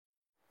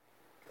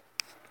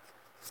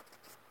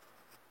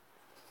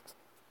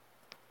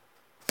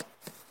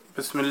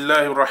بسم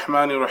الله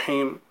الرحمن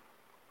الرحيم.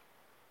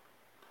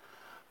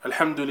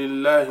 الحمد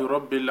لله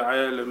رب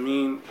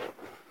العالمين،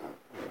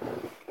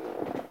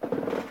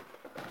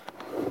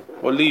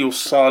 ولي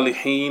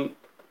الصالحين،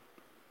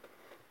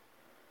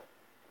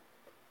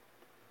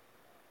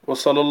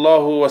 وصلى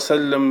الله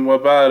وسلم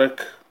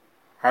وبارك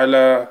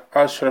على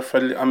أشرف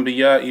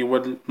الأنبياء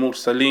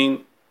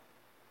والمرسلين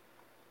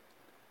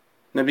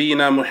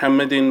نبينا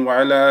محمد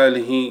وعلى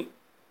آله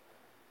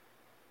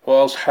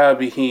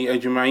وأصحابه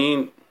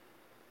أجمعين،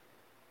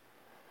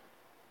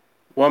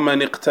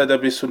 ومن اقتدى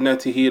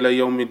بسنته إلى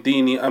يوم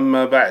الدين.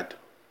 أما بعد.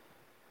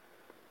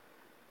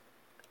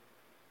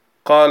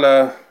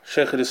 قال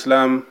شيخ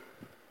الإسلام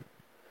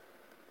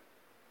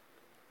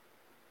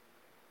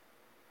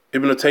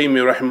ابن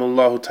تيمية رحمه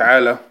الله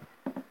تعالى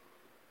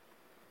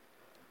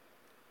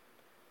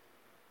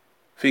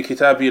في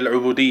كتابه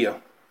العبودية.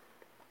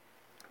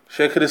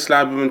 Shaykh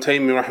al-Islam ibn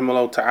Taymiyyah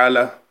rahimahullah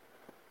ta'ala,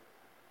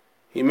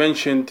 he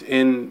mentioned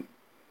in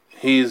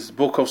his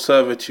book of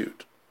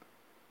servitude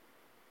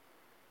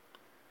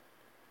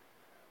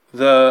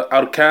the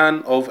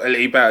arkan of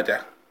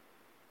al-ibadah,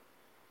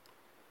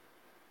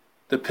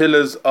 the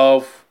pillars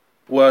of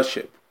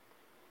worship.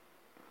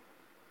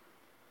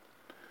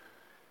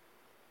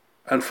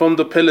 And from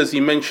the pillars he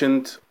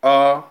mentioned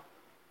are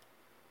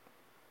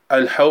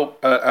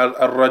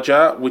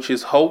al-raja, which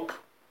is hope,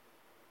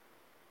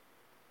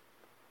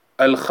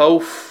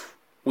 al-khawf,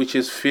 which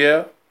is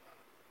fear,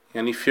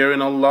 yani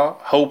fearing Allah,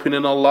 hoping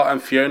in Allah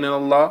and fearing in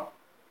Allah.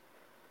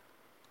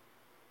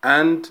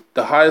 And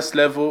the highest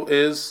level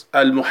is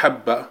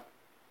al-muhabba,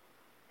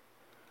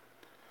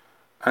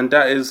 and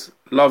that is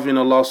loving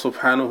Allah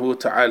subhanahu wa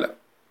ta'ala.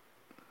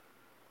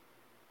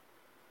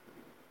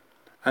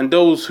 And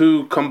those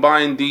who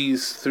combine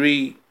these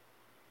three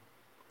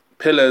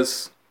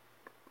pillars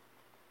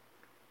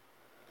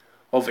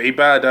of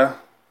ibadah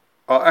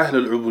are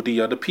Ahlul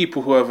Ubudiyyah, the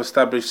people who have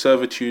established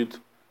servitude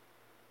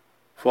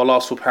for Allah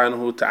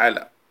subhanahu wa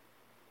ta'ala.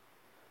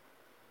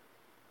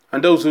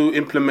 And those who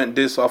implement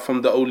this are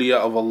from the awliya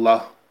of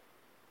Allah,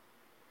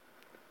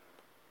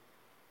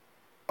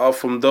 are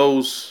from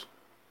those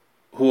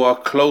who are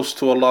close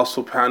to Allah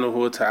subhanahu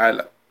wa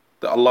ta'ala,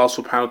 that Allah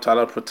subhanahu wa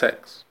ta'ala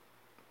protects.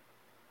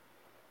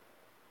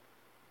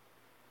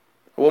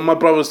 I want my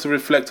brothers to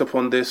reflect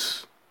upon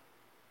this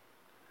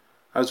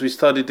as we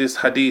study this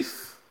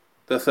hadith,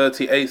 the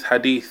 38th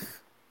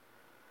hadith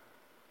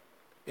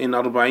in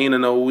Arba'in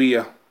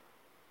Nawawiyah,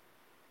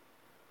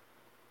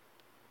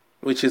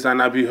 which is an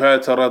Abu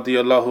Hurairah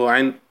radiyallahu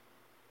anhu.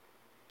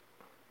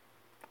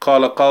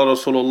 قال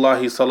رسول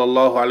الله صلى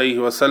الله عليه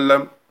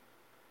وسلم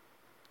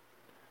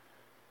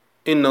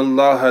إن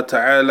الله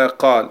تعالى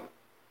قال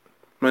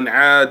من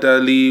عاد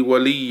لي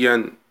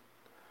وليا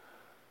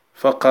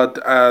فقد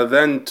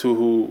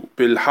آذنته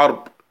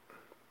بالحرب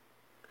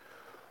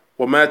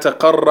وما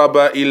تقرب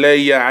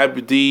إلي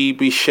عبدي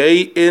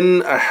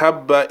بشيء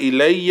أحب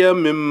إلي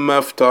مما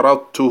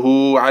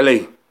افترضته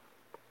عليه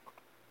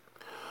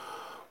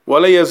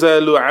ولا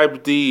يزال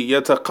عبدي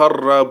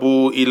يتقرب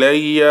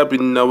إلي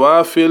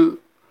بالنوافل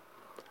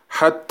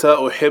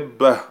حتى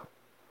أحبه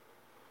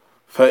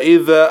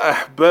فإذا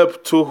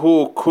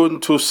أحببته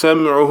كنت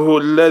سمعه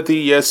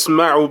الذي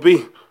يسمع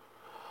به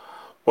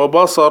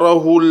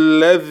وبصره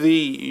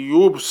الذي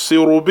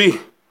يبصر به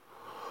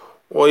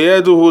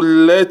ويده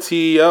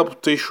التي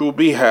يبطش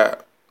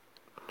بها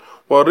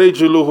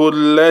ورجله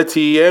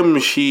التي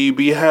يمشي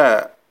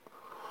بها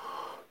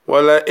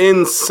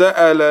ولئن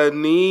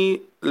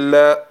سألني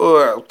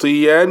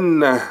لأعطينه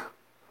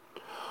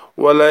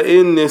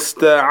ولئن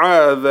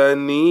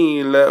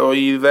استعاذني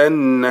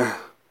لأعيذنه.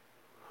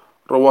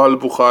 رواه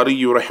al-Bukhari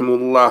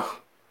rahimahullah.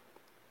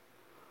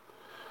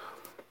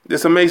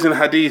 This amazing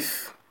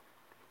hadith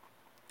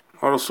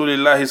of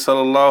Rasulullah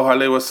sallallahu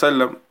alayhi wa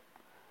sallam,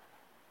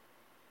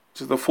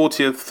 which is the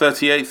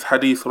 38th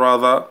hadith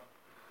rather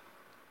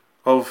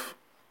of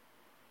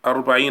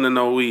Arba'in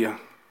Nawawiyah.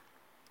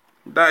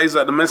 That is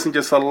that the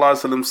Messenger sallallahu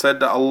alayhi wa sallam said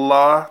that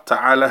Allah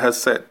ta'ala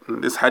has said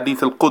in this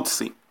hadith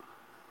al-Qudsi,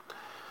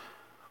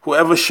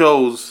 whoever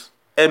shows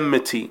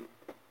enmity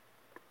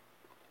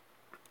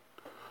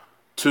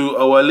to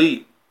a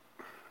wali,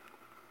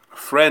 a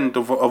friend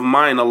of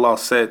mine, Allah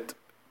said,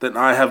 then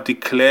I have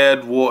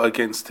declared war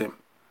against him.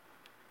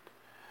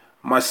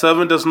 My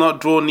servant does not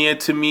draw near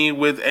to me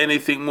with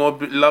anything more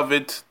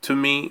beloved to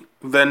me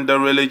than the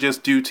religious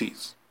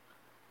duties,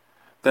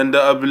 than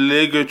the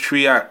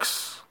obligatory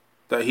acts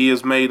that he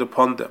has made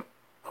upon them,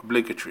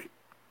 obligatory.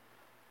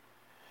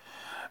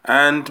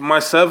 And my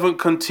servant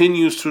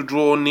continues to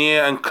draw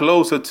near and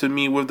closer to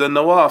me with the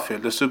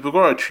nawafil, the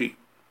supererogatory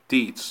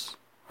deeds,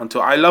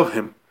 until I love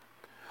him.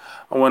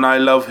 And when I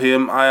love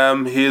him, I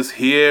am his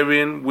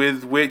hearing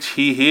with which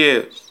he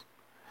hears,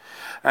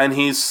 and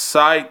his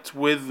sight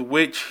with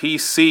which he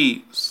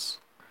sees,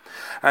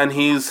 and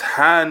his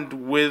hand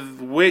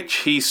with which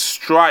he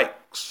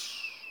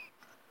strikes,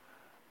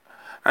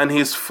 and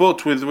his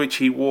foot with which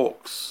he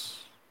walks.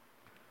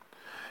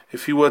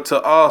 If he were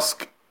to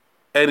ask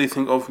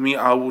anything of me,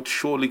 I would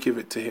surely give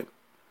it to him.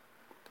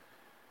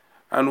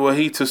 And were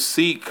he to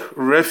seek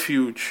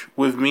refuge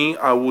with me,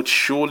 I would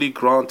surely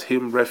grant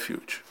him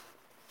refuge.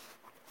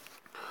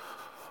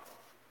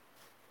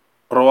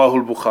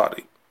 Rawahul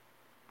Bukhari.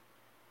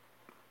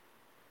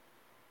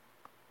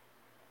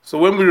 So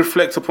when we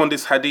reflect upon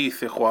this hadith,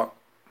 ikhwa,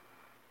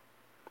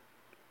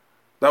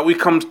 that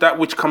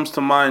which comes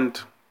to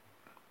mind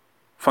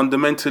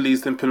fundamentally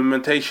is the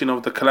implementation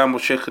of the kalam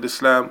of Shaykh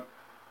al-Islam,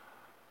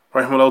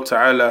 rahimahullah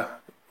ta'ala,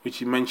 which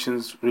he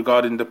mentions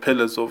regarding the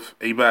pillars of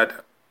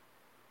ibadah.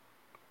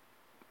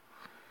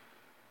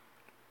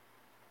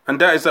 And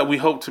that is that we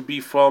hope to be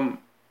from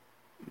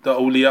the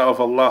awliya of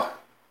Allah.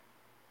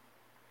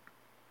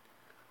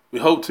 We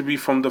hope to be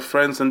from the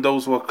friends and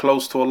those who are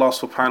close to Allah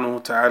subhanahu wa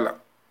ta'ala.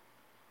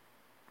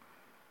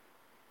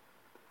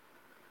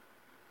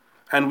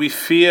 And we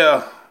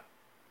fear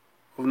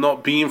of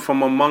not being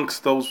from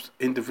amongst those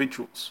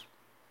individuals.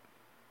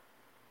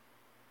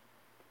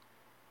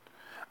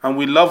 And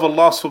we love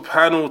Allah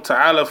subhanahu wa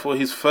ta'ala for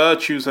His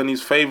virtues and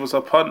His favors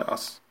upon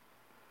us,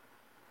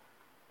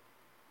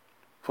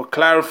 for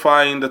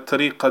clarifying the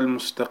tariq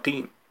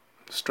al-mustaqim,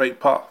 the straight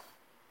path.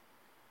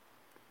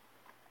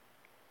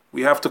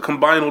 We have to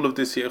combine all of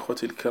this, ya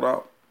ikhwati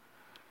al-kiram.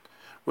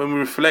 When we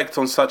reflect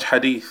on such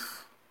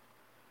hadith,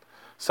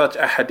 such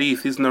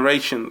ahadith, these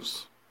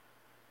narrations,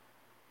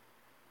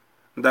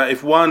 that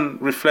if one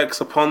reflects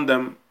upon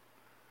them,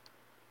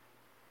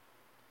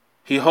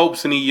 he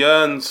hopes and he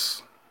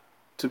yearns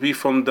to be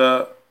from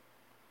the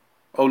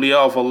awliya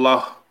of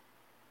Allah,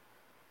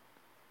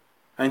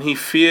 and he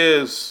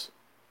fears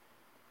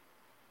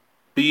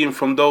being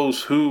from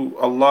those who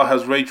Allah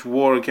has waged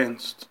war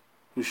against,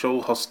 who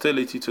show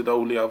hostility to the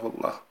awliya of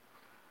Allah.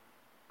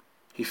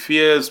 He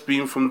fears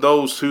being from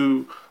those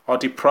who are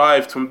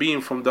deprived from being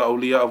from the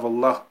awliya of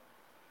Allah.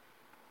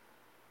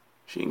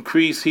 He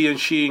and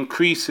she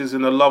increases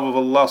in the love of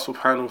Allah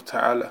subhanahu wa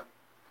ta'ala.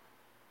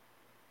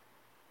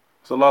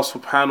 So Allah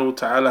subhanahu wa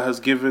ta'ala has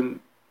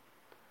given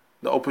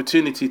the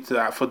opportunity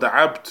for the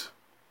abd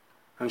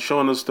and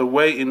shown us the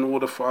way in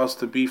order for us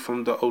to be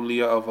from the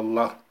awliya of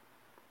Allah.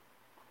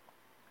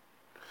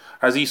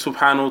 As He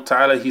subhanahu wa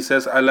ta'ala, He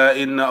says, Ala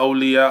inna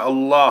awliya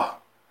Allah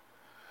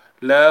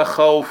la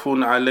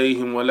khawfun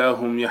alayhim wa la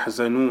hum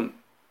yahzanun.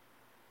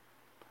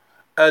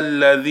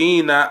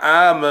 الذين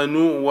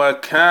آمنوا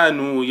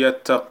وكانوا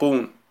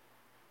يتقون.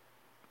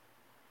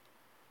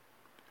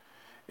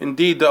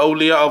 Indeed, the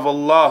awliya of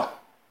Allah,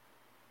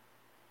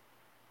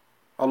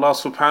 Allah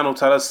subhanahu wa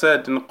ta'ala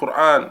said in the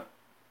Quran,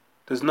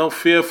 there's no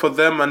fear for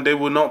them and they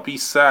will not be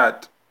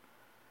sad.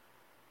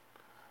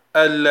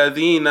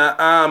 الذين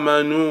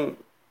آمنوا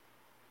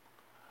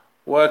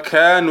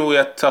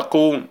وكانوا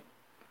يتقون.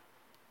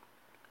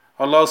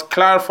 Allah has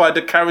clarified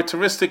the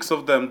characteristics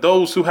of them,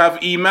 those who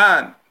have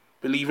iman,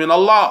 believe in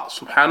Allah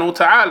subhanahu wa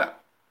ta'ala,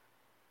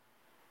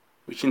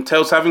 which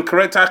entails having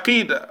correct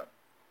aqidah,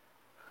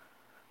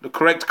 the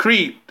correct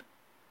creed,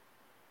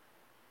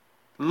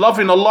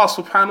 loving Allah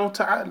subhanahu wa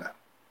ta'ala,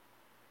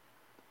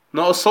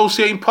 not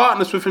associating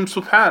partners with Him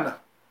subhanahu.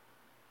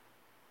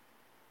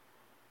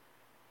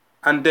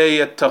 And they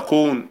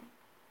yattaqoon,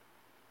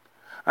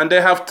 and they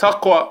have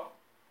taqwa,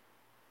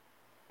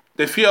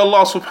 they fear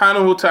Allah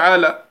subhanahu wa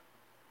ta'ala.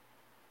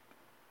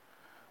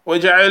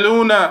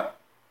 وَجَعَلُونَ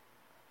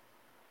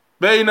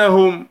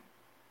بينهم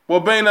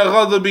وبين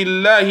غضب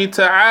الله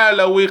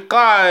تعالى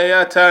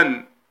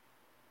وقاية.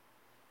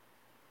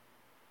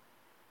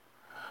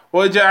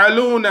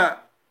 ويجعلون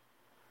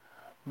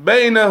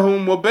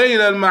بينهم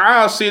وبين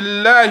المعاصي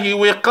الله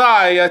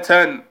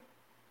وقاية.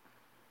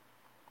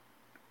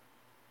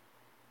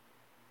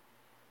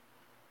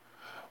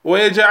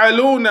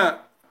 ويجعلون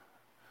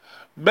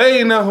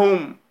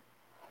بينهم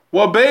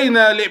وبين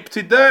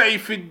الابتداع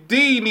في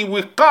الدين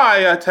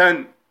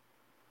وقاية.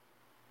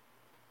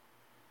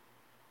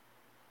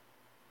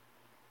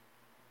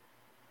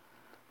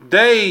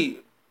 They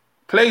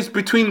place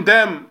between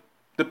them,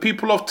 the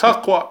people of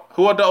taqwa,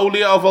 who are the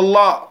awliya of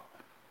Allah,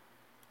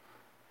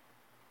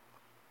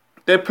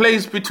 they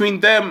place between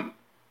them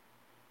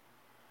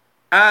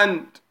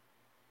and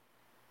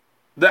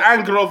the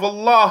anger of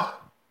Allah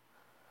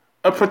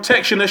a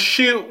protection, a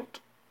shield.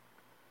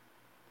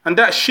 And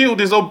that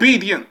shield is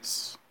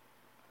obedience.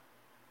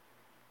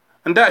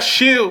 And that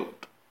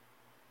shield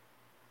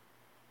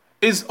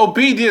is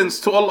obedience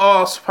to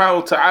Allah subhanahu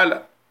wa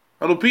ta'ala,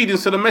 and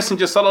obedience to the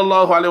Messenger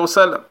sallallahu alayhi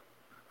wasallam.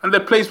 And they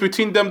place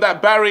between them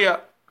that barrier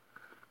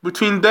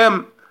between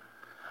them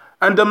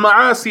and the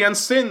ma'asi and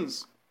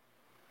sins.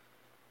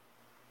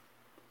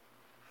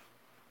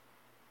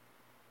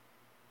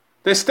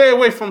 They stay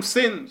away from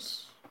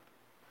sins,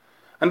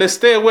 and they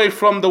stay away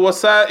from the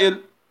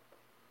wasa'il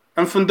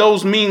and from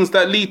those means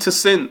that lead to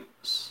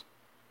sins.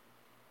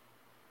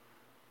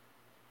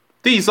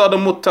 These are the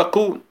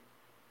muttaqun.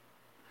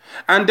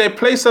 And they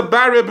place a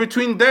barrier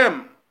between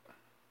them,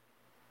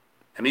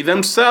 and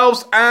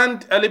themselves,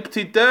 and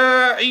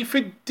al-ibtida'i fi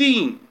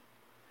ad-din,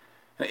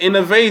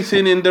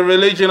 innovating in the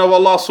religion of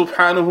Allah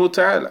subhanahu wa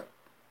ta'ala.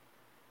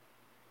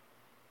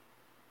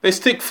 They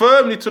stick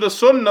firmly to the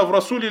sunnah of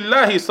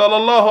Rasulullah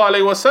sallallahu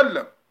alayhi wa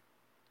sallam.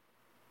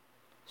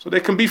 So they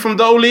can be from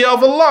the awliya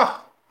of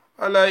Allah.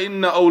 Ala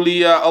inna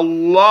awliya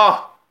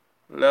Allah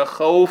la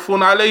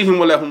khawfun alayhim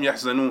wa lahum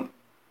yahzanun.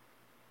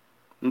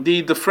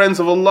 Indeed, the friends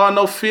of Allah,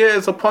 no fear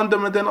is upon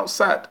them and they're not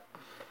sad.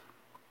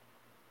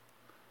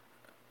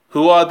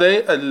 Who are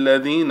they?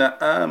 الَّذِينَ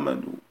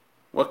آمَنُوا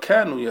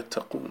وَكَانُوا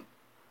يَتَّقُونَ.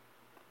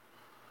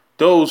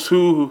 Those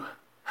who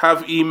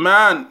have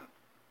iman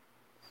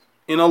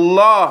in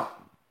Allah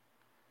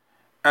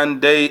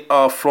and they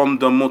are from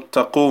the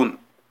muttaqun.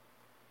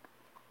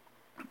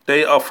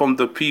 They are from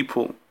the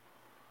people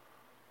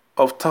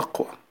of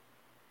taqwa.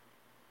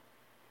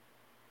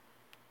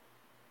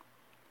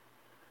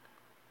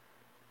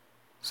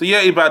 So ya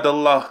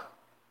ibadallah,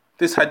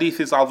 this hadith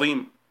is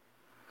azim.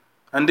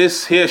 And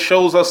this here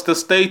shows us the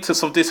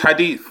status of this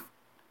hadith.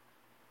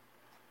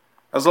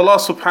 As Allah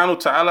subhanahu wa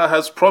ta'ala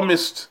has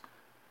promised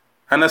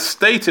and has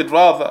stated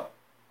rather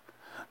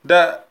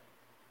that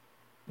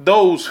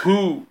those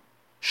who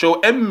show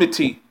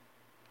enmity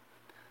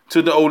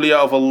to the awliya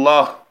of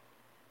Allah,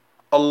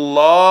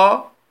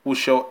 Allah will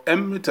show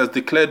enmity, has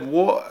declared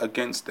war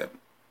against them.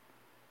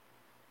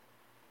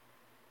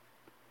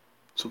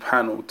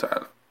 Subhanahu wa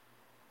ta'ala.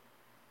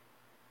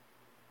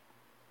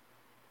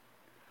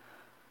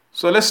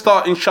 So let's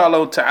start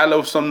inshallah ta'ala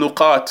with some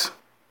nuqat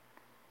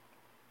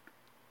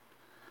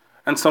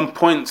and some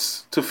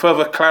points to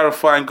further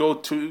clarify and go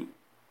to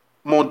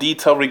more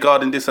detail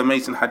regarding this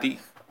amazing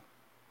hadith.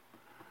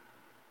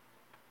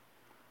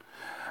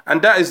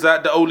 And that is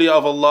that the awliya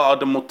of Allah are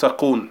the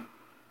muttaqun,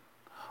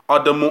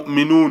 are the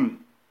mu'minun.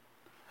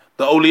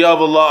 The awliya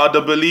of Allah are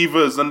the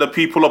believers and the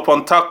people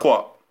upon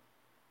taqwa.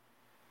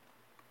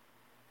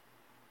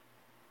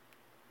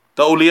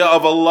 The awliya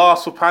of Allah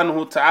subhanahu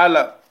wa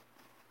ta'ala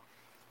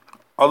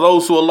are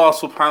those who Allah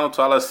subhanahu wa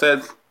ta'ala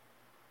said,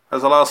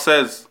 as Allah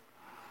says,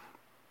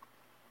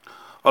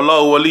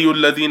 Allahu waliyul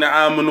ladhina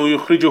amanu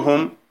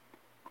yukhrijuhum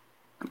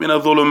min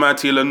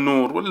adh-dhulumati ila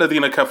an-nur wal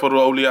ladhina kafaru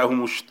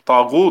awliya'uhum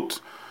ash-taghut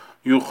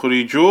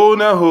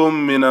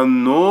yukhrijunahum min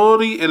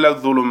an-nuri ila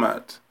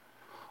adh-dhulumat.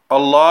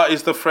 Allah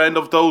is the friend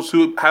of those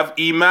who have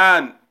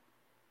iman.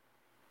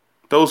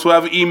 Those who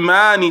have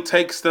iman, He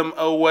takes them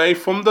away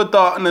from the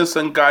darkness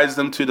and guides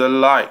them to the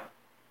light.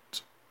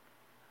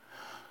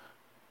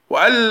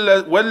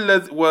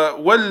 وَالَّذِينَ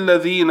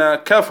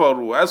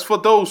كَفَرُوا. As for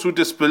those who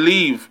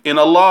disbelieve in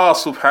Allah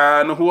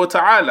subhanahu wa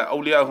ta'ala,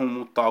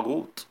 أَوْلِيَاهُمُ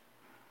الطَّاغُوتِ.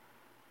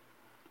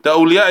 The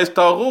awliya is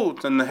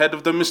taghut, and the head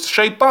of them is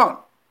shaitan.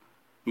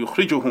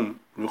 يُخْرِجُونَهُم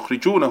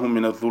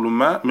مِنَ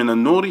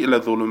النُّورِ إِلَى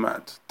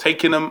الظُّلُمَاتِ.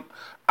 Taking them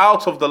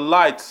out of the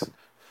light,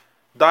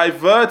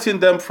 diverting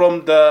them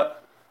from the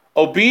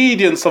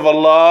obedience of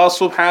Allah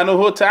subhanahu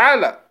wa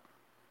ta'ala,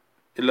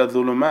 إِلَى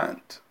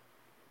الظُّلُمَاتِ,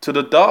 to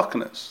the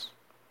darkness.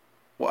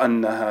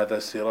 وأن هذا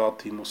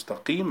صراطي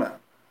مستقيما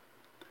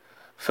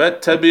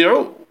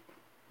فاتبعوا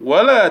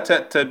ولا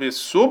تتبعوا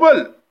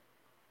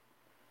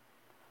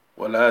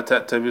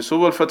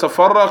السبل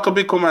فتفرق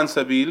بكم عن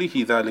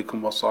سبيله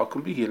ذلكم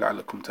وصاكم به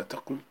لعلكم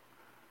تتقون.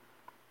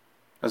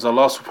 As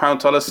Allah subhanahu wa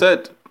ta'ala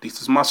said,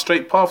 this is my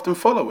straight path, and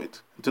follow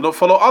it. Do not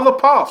follow other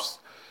paths,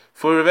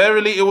 for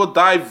verily it will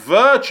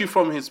divert you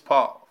from His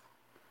path.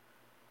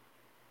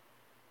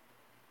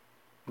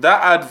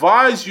 That I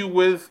advise you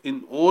with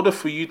in order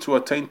for you to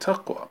attain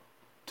taqwa,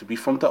 to be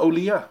from the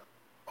awliya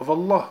of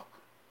Allah.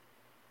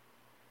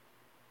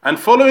 And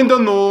following the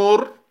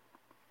nur,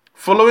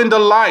 following the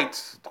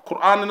light, the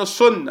Quran and the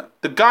Sunnah,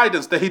 the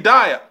guidance, the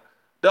hidayah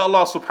that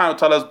Allah subhanahu wa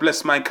ta'ala has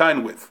blessed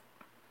mankind with.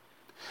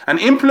 And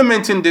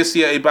implementing this,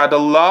 ya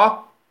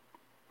ibadallah,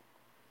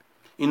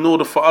 in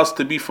order for us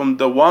to be from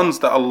the ones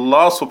that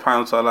Allah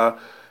subhanahu wa ta'ala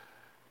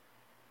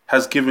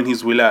has given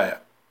His wilayah.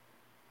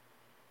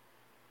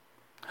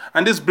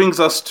 And this brings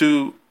us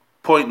to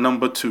point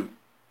number 2.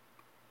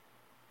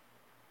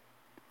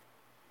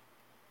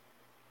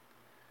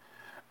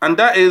 And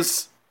that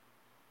is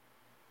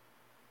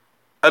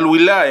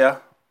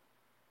al-wilaya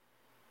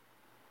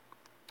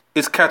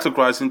is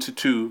categorized into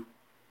 2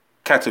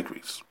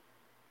 categories.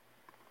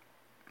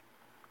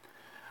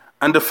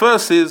 And the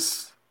first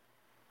is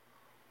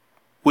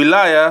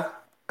wilaya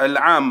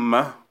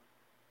al-amma.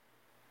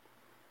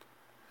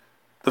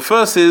 The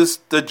first is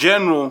the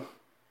general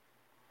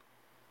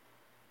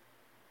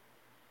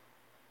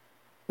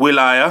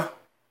wilaya,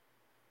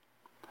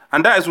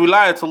 and that is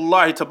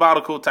wilayatullah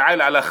tabaraka wa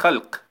ta'ala ala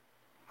khalq,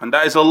 and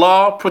that is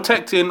Allah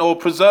protecting or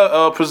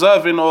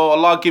preserving, or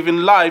Allah giving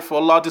life, or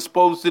Allah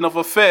disposing of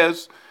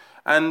affairs,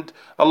 and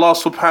Allah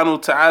subhanahu wa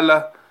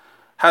ta'ala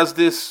has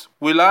this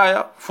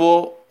wilaya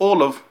for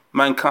all of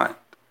mankind,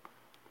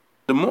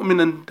 the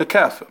mu'min and the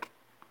kafir,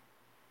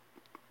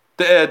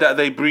 the air that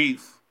they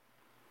breathe,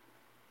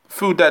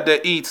 food that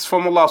they eat is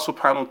from Allah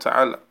subhanahu wa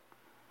ta'ala.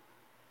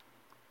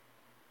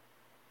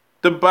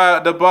 The bar,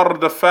 the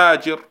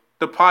fajr,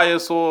 the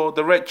pious or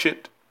the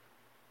wretched,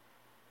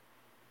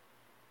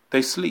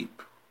 they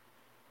sleep,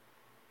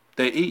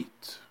 they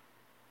eat,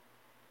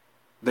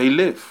 they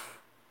live.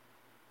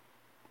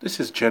 This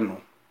is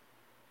general.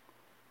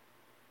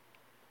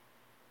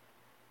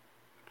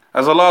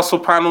 As Allah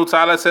subhanahu wa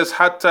ta'ala says,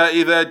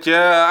 حَتَّى إِذَا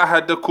جَاءَ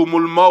أَحَدَكُمُ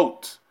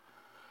الْمَوْتِ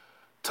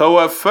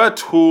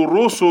توفته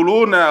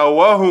رسلنا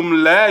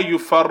وهم لا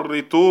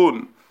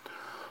يفرطون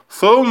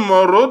ثم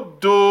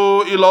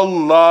ردوا إلى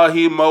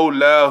الله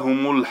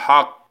مولاهم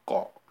الحق.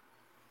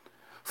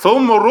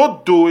 ثم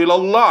ردوا إلى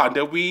Allah,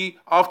 that we,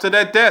 after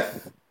their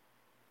death,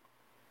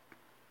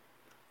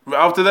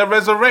 after they're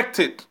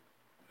resurrected,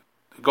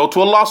 go to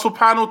Allah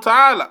subhanahu wa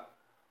ta'ala,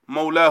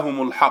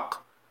 مولاهم الحق,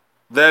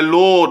 their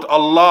Lord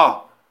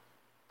Allah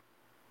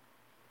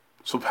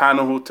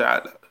subhanahu wa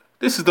ta'ala.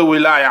 This is the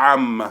wilaya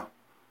amma.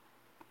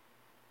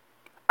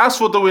 As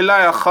for the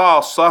wilaya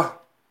khasa,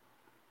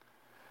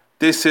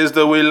 this is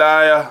the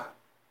wilaya,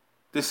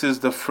 this is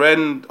the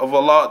friend of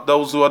Allah,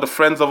 those who are the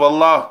friends of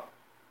Allah,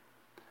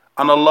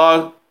 and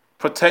Allah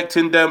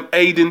protecting them,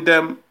 aiding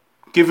them,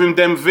 giving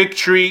them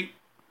victory.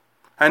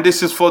 And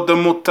this is for the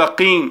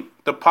muttaqeen,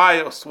 the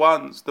pious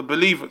ones, the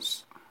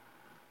believers.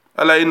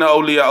 ألا إن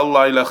أولياء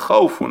الله لا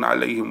خوف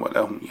عليهم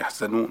ولا هم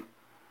يحزنون.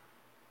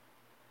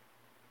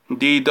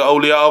 Indeed, the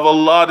awliya of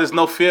Allah, there's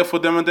no fear for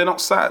them and they're not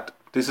sad.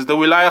 This is the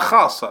wilaya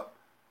khasa.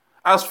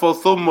 As for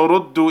ثم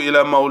ردوا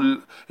إلى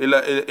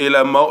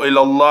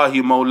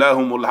الله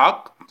مولاهم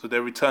الحق, so they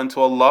return to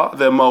Allah,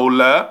 their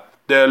Mawla,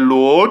 their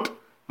Lord,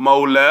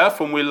 Mawla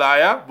from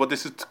wilaya, but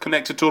this is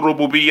connected to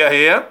rububiyyah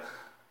here,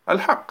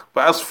 al-haq.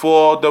 But as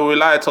for the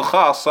wilaya to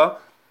khasa,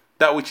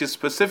 that which is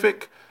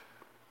specific,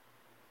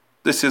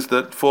 this is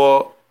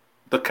for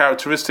the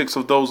characteristics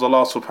of those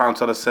Allah subhanahu wa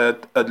ta'ala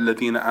said,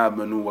 الَّذِينَ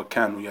آمَنُوا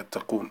وَكَانُوا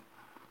يَتَّقُونَ,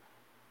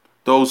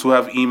 those who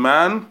have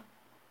iman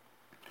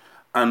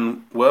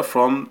and were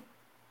from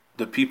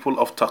the people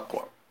of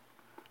taqwa,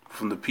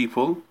 from the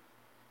people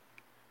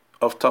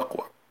of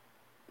taqwa.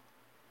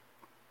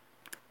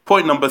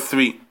 Point number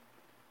 3,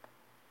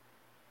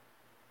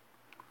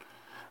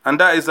 and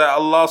that is that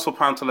Allah subhanahu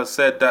wa ta'ala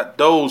said that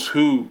those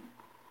who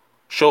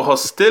show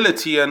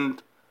hostility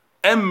and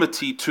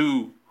enmity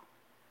to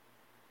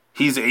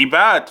His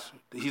ibad,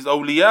 His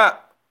awliya,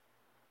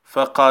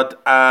 فَقَدْ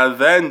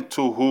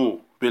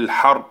آذَنْتُهُ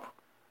بِالْحَرْبِ,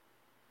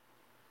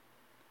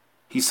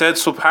 He said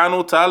subhanahu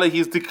wa ta'ala,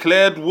 He's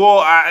declared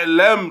war.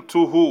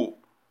 أَعْلَمْتُهُ,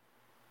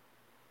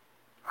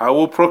 I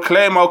will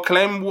proclaim,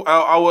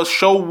 I will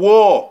show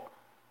war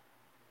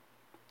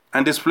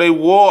and display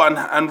war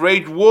and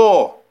rage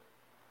war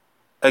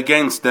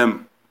against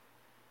them.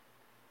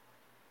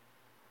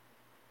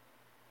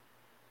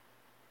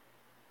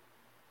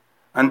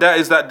 And that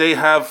is that they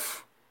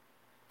have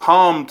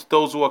harmed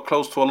those who are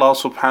close to Allah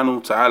subhanahu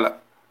wa ta'ala.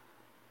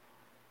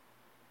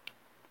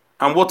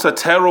 And what a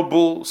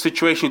terrible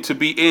situation to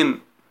be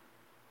in,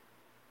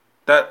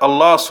 that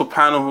Allah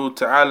subhanahu wa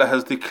ta'ala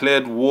has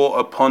declared war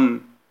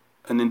upon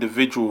an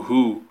individual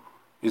who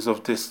is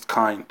of this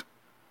kind.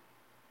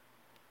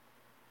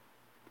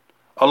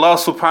 Allah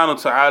subhanahu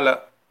wa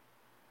ta'ala,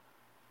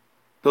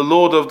 the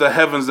Lord of the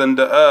heavens and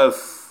the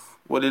earth,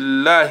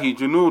 وَلِلَّهِ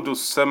جُنُودُ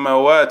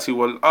السَّمَوَاتِ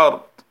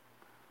وَالْأَرْضِ,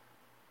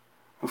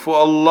 and for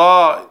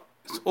Allah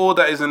is all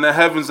that is in the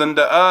heavens and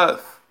the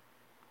earth.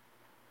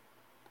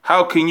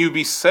 How can you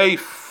be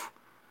safe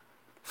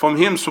from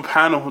Him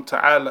subhanahu wa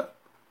ta'ala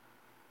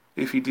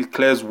if He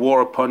declares war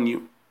upon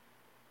you?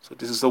 So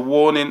this is a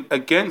warning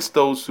against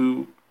those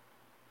who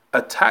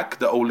attack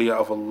the awliya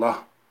of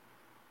Allah,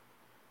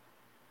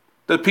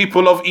 the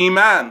people of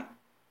iman,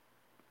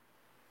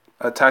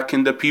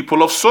 attacking the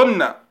people of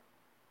sunnah.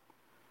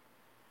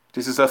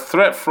 This is a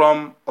threat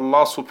from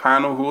Allah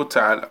subhanahu wa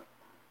ta'ala.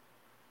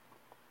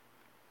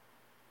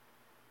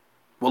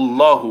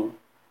 Wallahu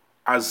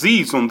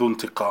azizun dhu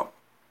intiqam.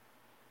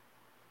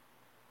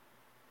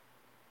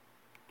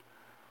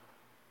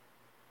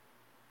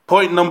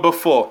 Point number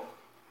 4,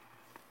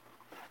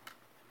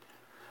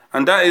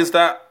 and that is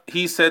that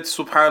He said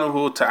subhanahu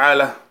wa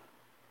ta'ala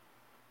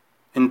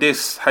in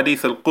this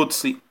hadith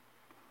al-Qudsi,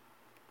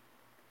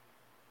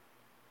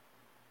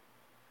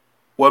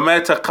 وَمَا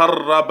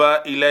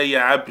تَقَرَّبَ إِلَيَّ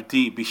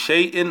عَبْدِي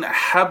بِشَيْءٍ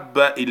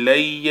أَحَبَّ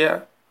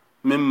إِلَيَّ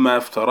مِمَّا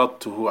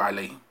افْتَرَضْتُهُ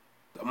عَلَيْهِ.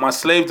 My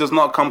slave does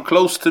not come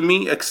close to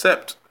me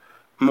except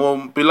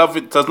more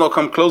beloved, does not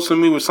come close to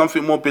me with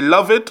something more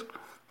beloved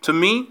to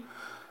me,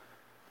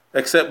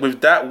 except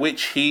with that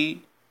which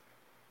He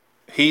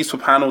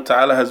subhanahu wa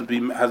ta'ala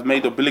has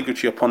made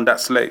obligatory upon that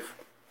slave.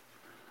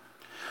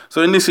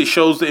 So in this it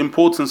shows the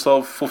importance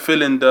of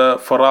fulfilling the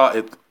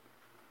fara'id,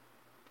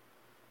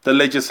 the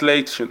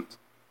legislations,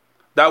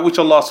 that which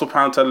Allah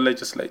subhanahu wa ta'ala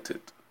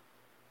legislated.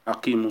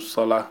 أقيموا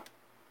الصلاة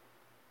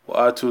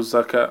وآتوا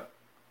الزكاة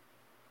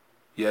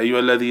يا أيها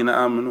الذين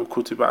آمنوا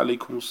كتب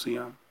عليكم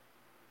الصيام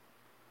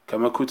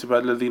كما كتب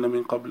على الذين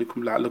من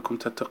قبلكم لعلكم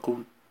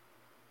تتقون.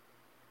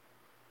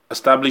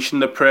 Establishing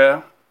the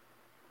prayer,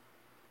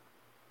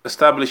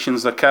 establishing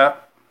zakah,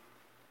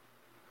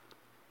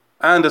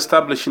 and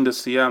establishing the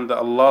siyam that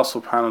Allah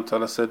subhanahu wa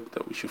ta'ala said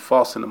that we should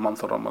fast in the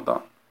month of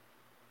Ramadan.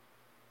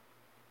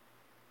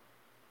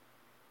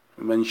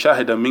 مَنْ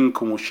شَهِدَ مِنْكُمُ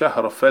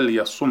الشَّهْرَ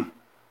فَلْيَصُمْ,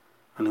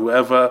 and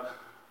whoever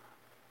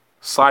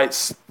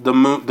sights the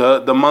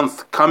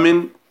month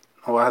coming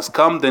or has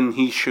come, then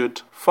he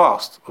should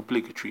fast,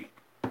 obligatory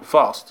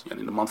fast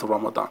in the month of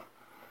Ramadan.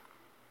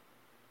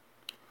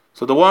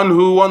 So the one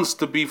who wants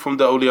to be from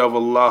the awliya of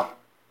Allah,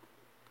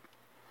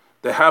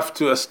 they have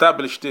to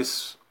establish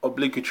this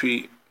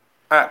obligatory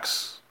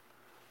acts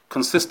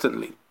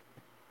consistently.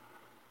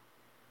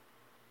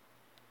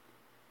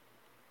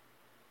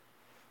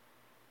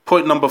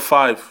 Point number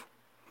 5.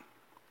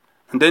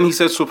 And then he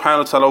says subhanahu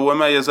wa ta'ala,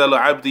 وَمَا يَزَالُ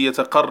عَبْدِي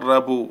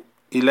يَتَقَرَّبُ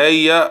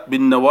إِلَيَّ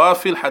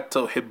بِالنَّوَافِلِ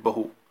حَتَّى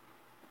أُحِبَّهُ.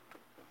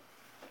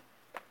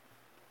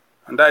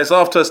 And that is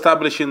after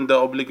establishing the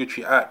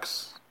obligatory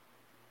acts.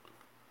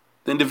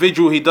 The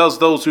individual, he does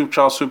those which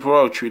are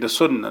supererogatory, the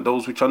sunnah,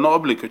 those which are not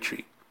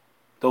obligatory,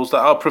 those that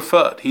are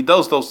preferred. He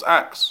does those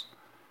acts.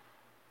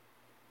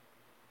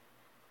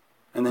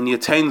 And then he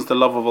attains the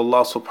love of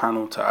Allah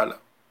subhanahu wa ta'ala.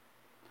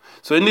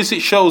 So in this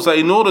it shows that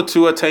in order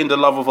to attain the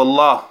love of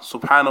Allah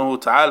subhanahu wa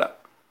ta'ala,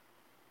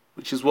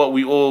 which is what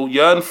we all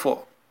yearn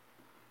for,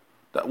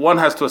 that one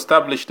has to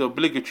establish the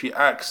obligatory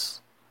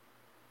acts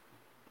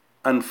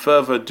and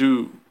further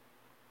do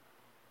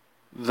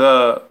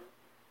the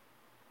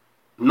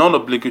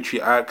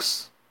non-obligatory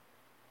acts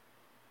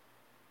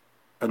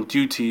and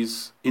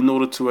duties in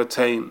order to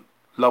attain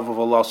love of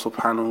Allah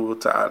subhanahu wa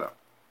ta'ala.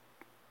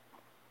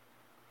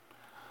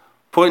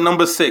 Point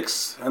number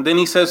 6. And then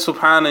he says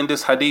subhanahu in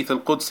this hadith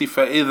al-Qudsi,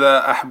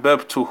 فَإِذَا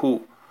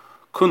أَحْبَبْتُهُ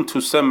كُنْتُ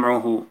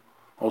سَمْعُهُ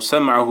أو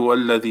سَمْعَهُ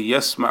الَّذِي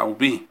يَسْمَعُ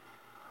بِهِ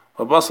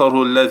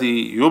وَبَصَرُهُ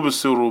الَّذِي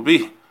يُبْصِرُ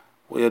بِهِ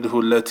وَيَدْهُ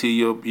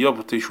الَّتِي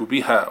يَبْطِشُ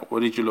بِهَا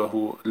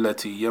وَرِجْلُهُ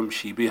الَّتِي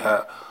يَمْشِي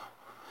بِهَا.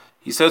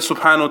 He says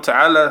subhanahu wa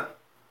ta'ala,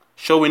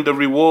 showing the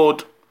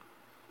reward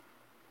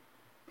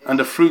and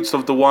the fruits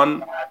of the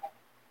one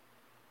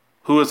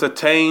who has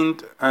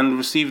attained and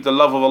received the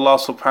love of Allah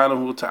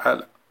subhanahu wa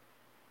ta'ala.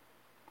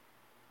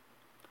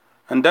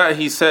 And that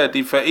he said,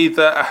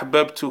 فَإِذَا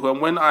أَحْبَبْتُهُ,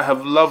 and when I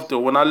have loved her,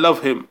 when I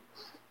love him,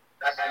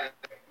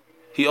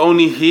 he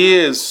only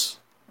hears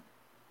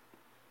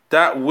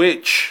that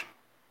which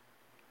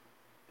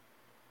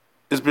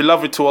is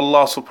beloved to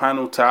Allah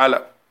subhanahu wa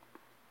ta'ala.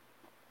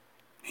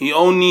 He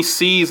only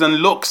sees and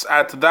looks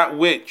at that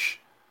which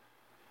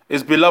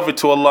is beloved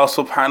to Allah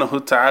subhanahu wa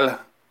ta'ala.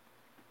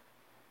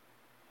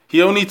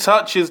 He only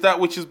touches that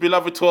which is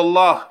beloved to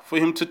Allah for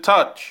him to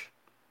touch.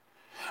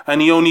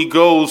 And he only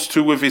goes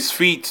to with his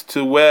feet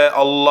to where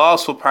Allah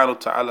subhanahu wa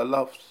ta'ala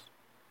loves.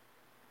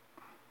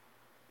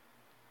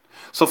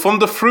 So from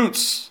the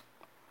fruits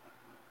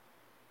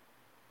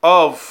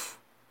of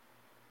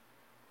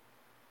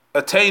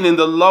attaining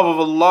the love of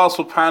Allah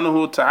subhanahu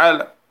wa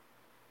ta'ala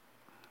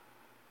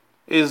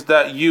is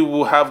that you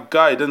will have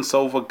guidance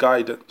over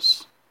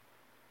guidance.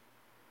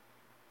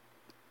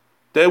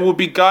 There will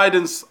be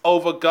guidance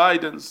over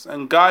guidance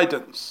and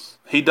guidance,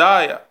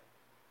 hidayah,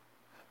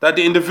 that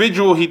the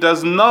individual, he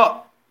does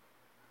not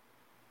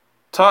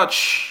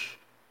touch,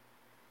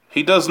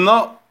 he does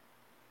not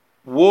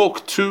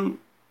walk to,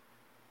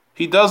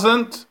 he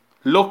doesn't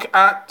look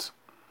at,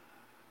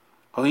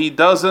 or he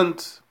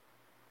doesn't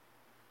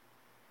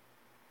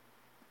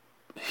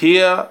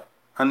hear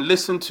and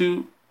listen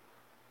to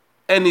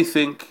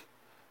anything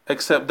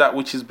except that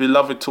which is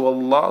beloved to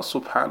Allah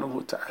subhanahu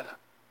wa ta'ala.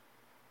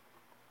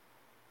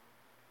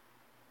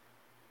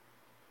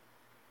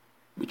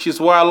 Which is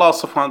why Allah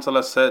subhanahu wa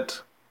ta'ala said,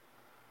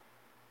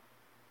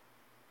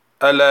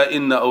 أَلَا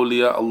إِنَّ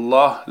أَوْلِيَاءَ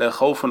اللَّهِ لَا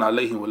خَوْفٌ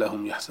عَلَيْهِمْ وَلَا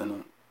هُمْ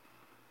يَحْزَنُونَ.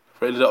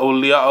 For the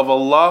awliya of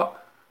Allah,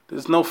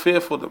 there's no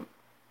fear for them.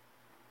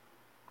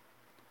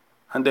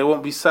 And they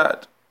won't be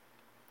sad.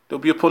 They'll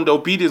be upon the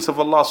obedience of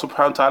Allah subhanahu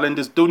wa ta'ala in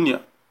this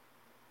dunya.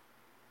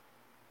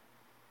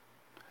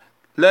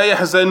 لَا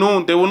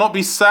يَحْزَنُونَ. They will not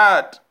be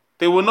sad.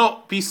 They will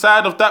not be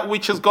sad of that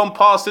which has gone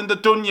past in the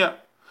dunya.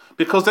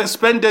 Because they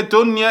spend their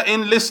dunya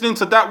in listening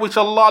to that which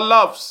Allah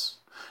loves.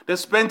 They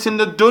spent in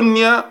the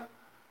dunya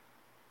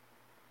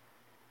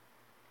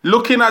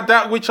looking at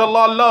that which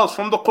Allah loves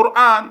from the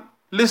Quran,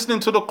 listening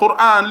to the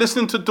Quran,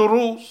 listening to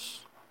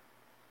durus,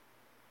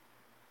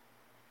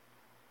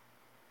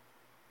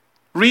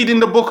 reading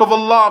the book of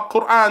Allah,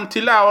 Quran,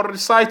 tilawah,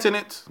 reciting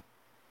it,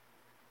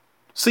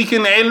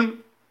 seeking ilm,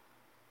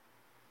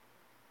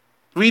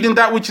 reading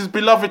that which is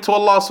beloved to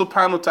Allah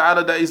subhanahu wa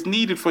ta'ala, that is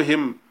needed for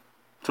him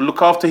to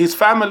look after his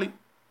family,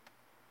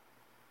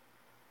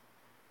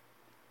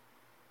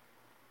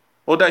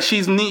 or that she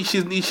is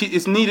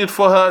needed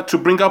for her to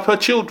bring up her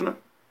children.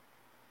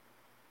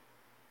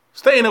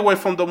 Staying away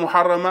from the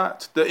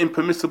muharramat, the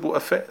impermissible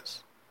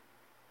affairs.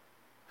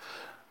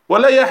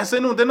 وَلَا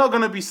يَحْزَنُونَ. They're not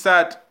going to be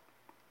sad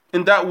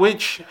in that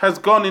which has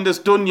gone in this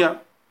dunya,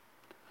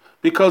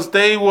 because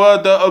they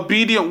were the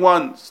obedient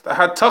ones that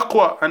had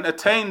taqwa and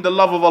attained the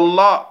love of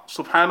Allah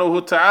subhanahu wa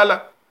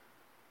ta'ala.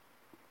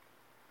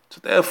 So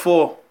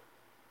therefore,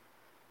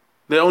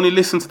 they only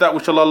listened to that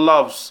which Allah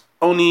loves,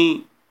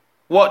 only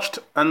watched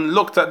and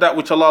looked at that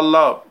which Allah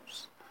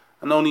loves,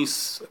 and only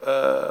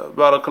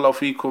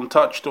barakallahu feekum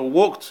touched or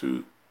walked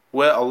to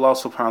where Allah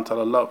subhanahu wa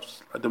ta'ala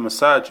loves, like the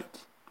masajid.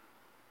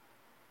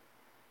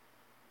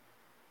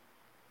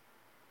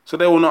 So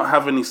they will not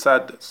have any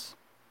sadness.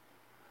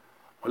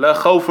 وَلَا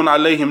خَوْفٌ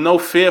عَلَيْهِمْ. No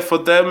fear for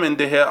them in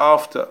the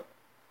hereafter.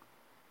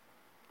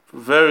 For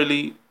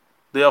verily,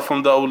 they are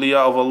from the awliya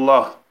of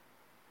Allah.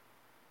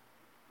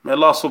 May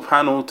Allah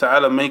subhanahu wa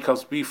ta'ala make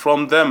us be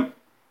from them,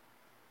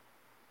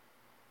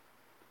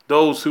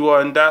 those who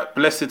are in that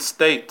blessed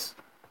state.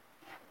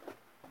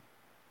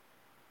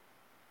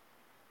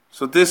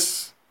 So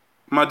this,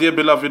 my dear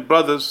beloved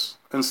brothers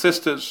and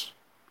sisters,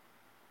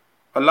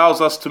 allows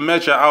us to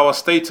measure our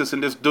status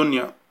in this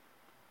dunya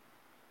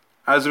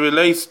as it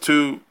relates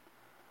to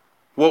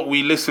what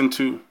we listen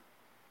to,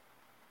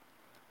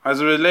 as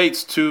it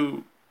relates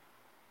to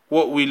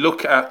what we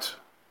look at,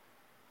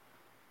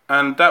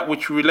 and that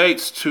which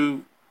relates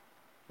to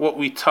what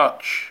we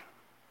touch,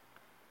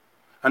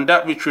 and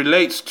that which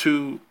relates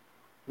to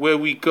where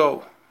we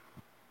go.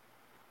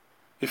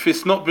 If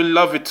it's not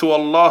beloved to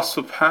Allah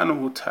subhanahu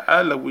wa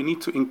ta'ala, we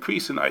need to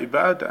increase in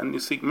ibadah and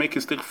make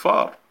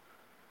istighfar.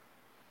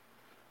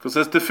 Because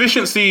there's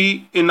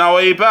deficiency in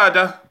our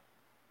ibadah,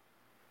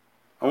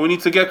 and we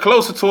need to get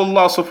closer to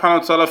Allah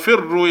subhanahu wa ta'ala.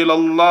 Firru ila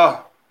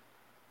Allah.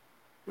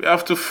 We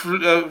have to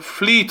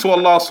flee to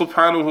Allah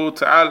subhanahu wa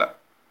ta'ala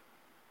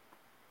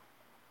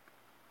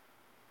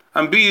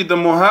and be the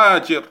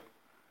muhajir,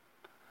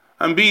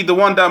 and be the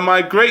one that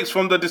migrates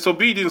from the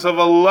disobedience of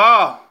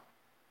Allah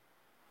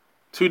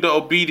to the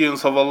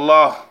obedience of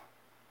Allah.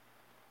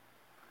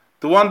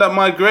 The one that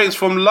migrates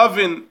from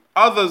loving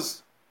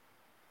others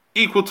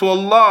equal to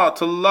Allah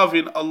to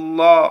loving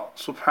Allah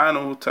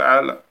subhanahu wa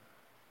ta'ala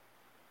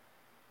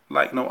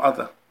like no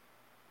other.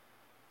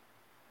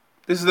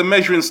 This is the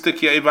measuring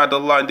stick, ya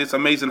ibadallah, in this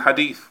amazing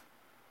hadith.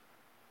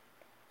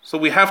 So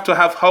we have to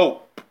have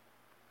hope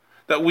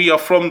that we are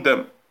from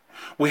them.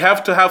 We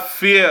have to have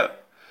fear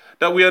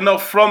that we are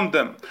not from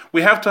them.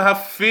 We have to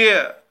have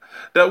fear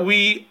that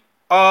we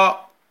have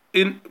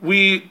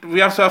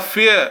to have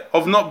fear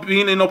of not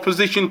being in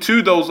opposition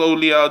to those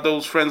awliya,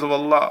 those friends of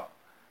Allah.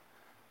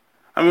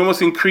 And we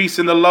must increase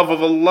in the love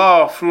of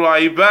Allah through our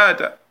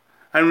ibadah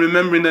and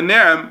remembering the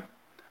ni'am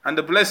and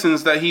the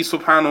blessings that He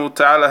subhanahu wa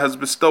ta'ala has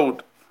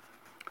bestowed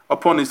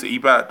upon His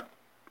ibad.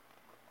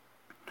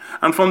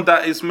 And from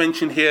that is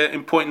mentioned here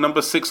in point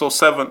number 6 or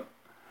 7,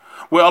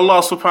 where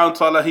Allah subhanahu wa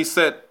ta'ala, He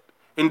said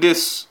in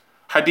this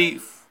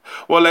hadith,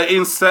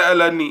 وَلَئِن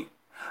سَأَلَنِي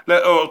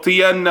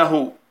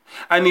لَأُعْطِيَنَّهُ,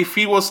 and if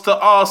he was to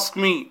ask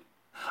me,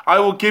 I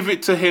will give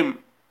it to him,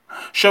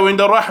 showing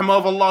the rahmah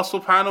of Allah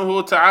subhanahu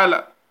wa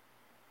ta'ala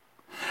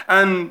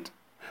and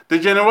the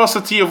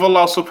generosity of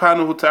Allah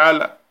subhanahu wa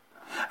ta'ala.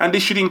 And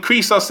this should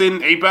increase us in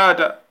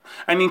ibadah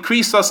and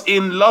increase us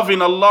in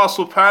loving Allah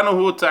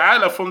subhanahu wa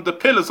ta'ala from the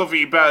pillars of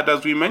ibadah,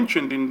 as we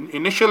mentioned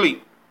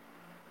initially.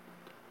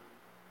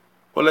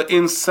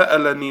 وَلَئِن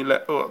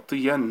سَأَلَنِي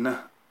لَأُعْطِيَنَّهُ,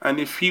 and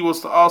if he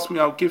was to ask me,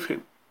 I'll give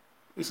him.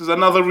 This is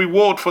another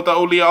reward for the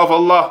awliya of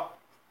Allah.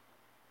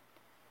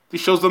 This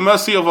shows the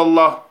mercy of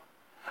Allah,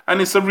 and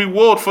it's a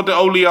reward for the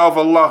awliya of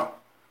Allah.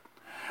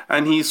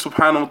 And He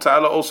subhanahu wa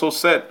ta'ala also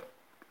said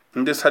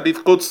in this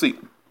hadith Qudsi,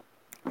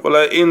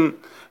 وَلَئِن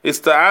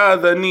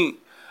إِسْتَعَاذَنِي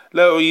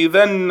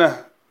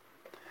لَأُعِيذَنَّهُ,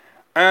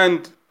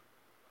 and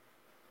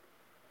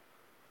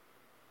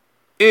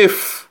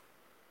if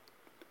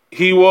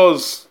he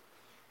was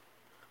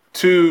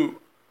to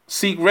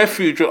seek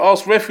refuge or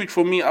ask refuge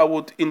for me, I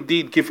would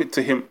indeed give it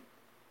to him.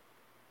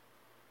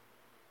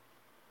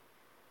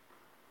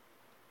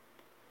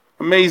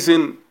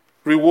 Amazing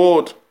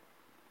reward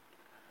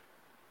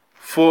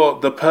for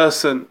the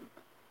person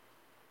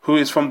who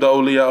is from the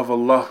awliya of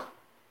Allah,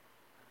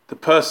 the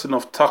person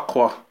of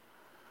taqwa,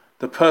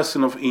 the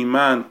person of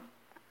iman,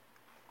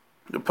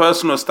 the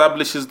person who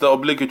establishes the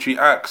obligatory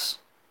acts,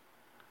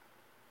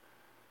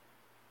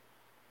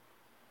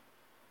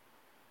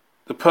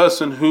 the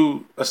person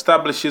who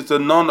establishes the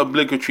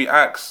non-obligatory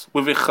acts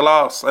with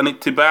ikhlas and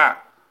ittiba',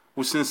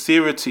 with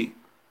sincerity,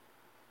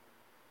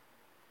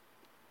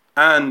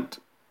 and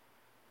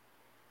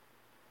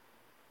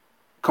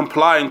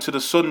complying to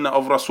the sunnah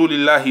of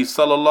Rasulullah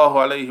sallallahu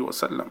alayhi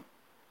wasallam.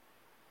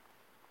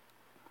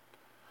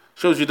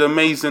 Shows you the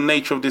amazing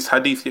nature of this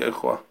hadith, ya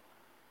ikhwah.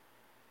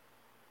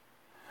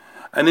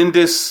 And in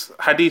this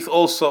hadith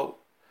also,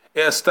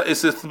 it's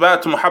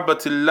ithbat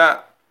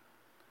muhabbatillah,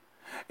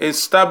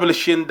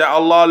 establishing that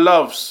Allah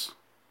loves.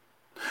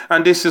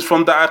 And this is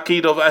from the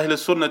aqeedah of Ahl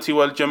Sunnati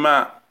wal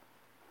Jama'ah.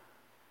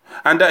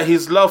 And that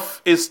His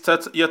love is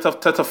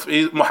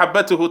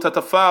muhabbatuhu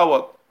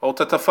tatafawad, or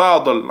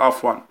tatafadal,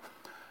 afwan.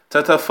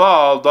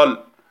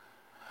 Tatafadal.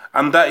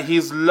 And that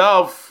His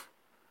love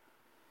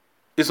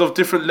is of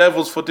different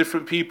levels for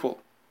different people.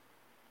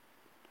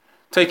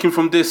 Taken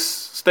from this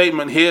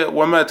statement here,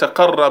 وَمَا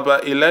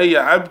تَقَرَّبَ إِلَيَّ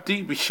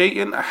عَبْدِي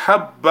بِشَيْءٍ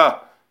أَحَبَّ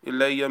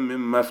إِلَيَّ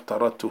مِمَّا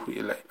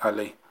افْتَرَضْتُهُ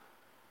عَلَيْهِ.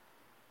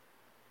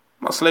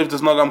 My slave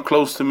does not come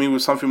close to me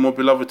with something more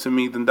beloved to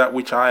me than that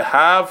which I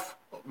have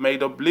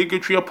made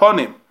obligatory upon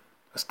him,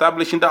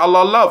 establishing that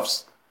Allah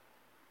loves.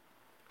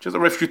 Which is a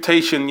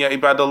refutation, ya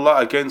ibadallah,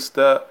 against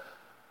the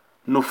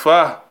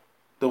nufah,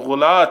 the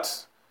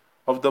ghulat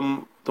of the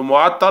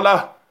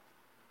mu'attalah,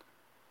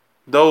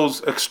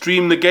 those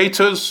extreme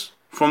negators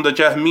from the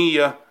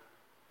Jahmiyyah,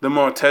 the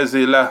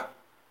Mu'tazilah,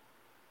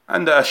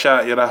 and the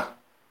Asha'irah,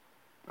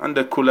 and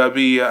the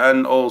Kulabiyya,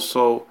 and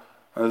also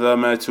the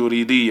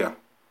Maturidiyya.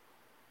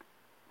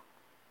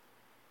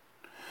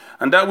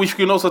 And that which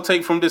we can also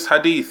take from this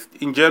hadith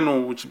in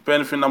general, which is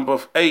benefit number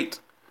 8,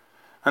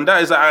 and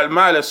that is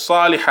al-mal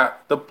as-salihah,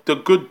 the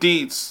good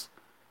deeds,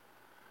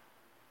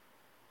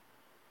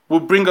 will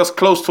bring us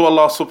close to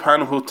Allah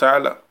subhanahu wa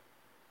ta'ala.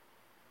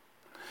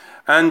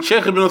 And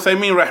Shaykh Ibn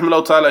Uthaymeen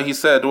rahimahullah ta'ala, he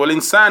said,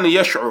 وَالْإِنسَانِ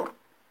يَشْعُرُ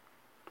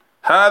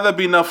هذا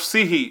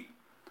بنفسه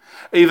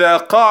إذا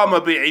قام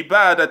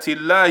بعبادة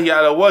الله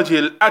على وجه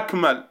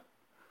الأكمل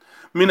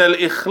من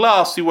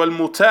الإخلاص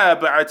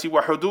والمتابعة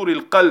وحضور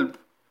القلب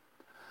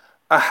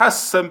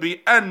أحس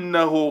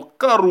بأنه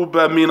قرب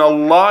من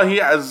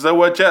الله عز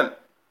وجل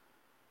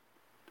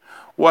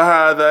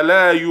وهذا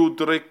لا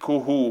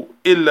يدركه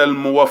إلا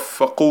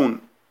الموفقون.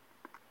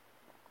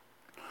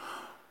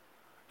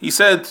 He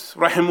said,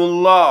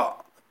 rahimullah,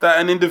 that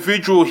an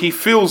individual, he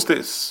feels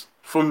this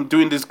from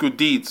doing these good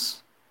deeds.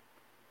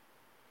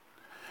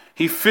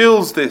 He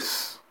feels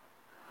this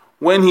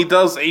when he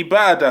does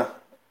ibadah,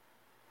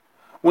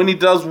 when he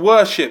does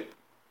worship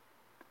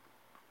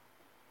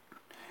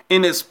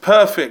in its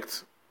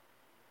perfect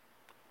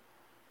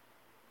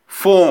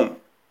form,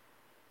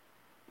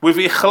 with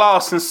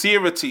ikhlas,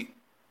 sincerity,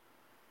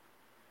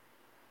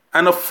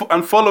 and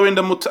following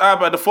the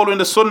muta'aba, following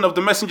the sunnah of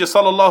the Messenger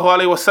sallallahu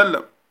alayhi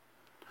wasallam.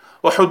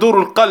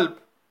 وحضور القلب.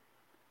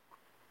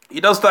 He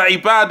does the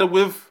ibadah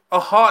with a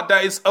heart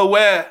that is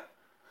aware,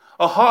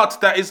 a heart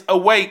that is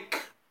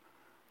awake,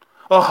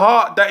 a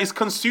heart that is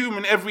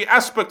consuming every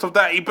aspect of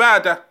that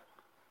ibadah.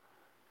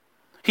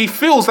 He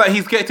feels that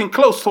he's getting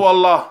close to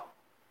Allah.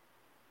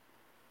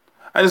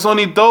 And it's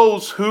only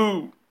those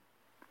who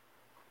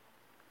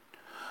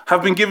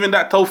have been given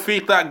that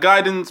tawfiq, that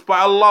guidance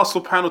by Allah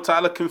subhanahu wa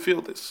ta'ala can feel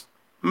this.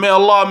 May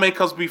Allah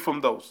make us be from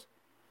those.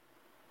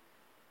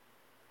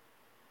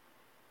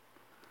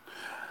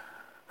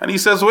 And he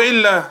says,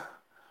 وَإِلَّا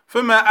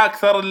فَمَا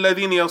أَكْثَرَ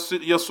الَّذِينَ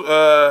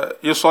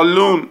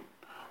يَصَلُّونَ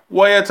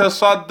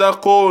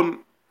وَيَتَصَدَّقُونَ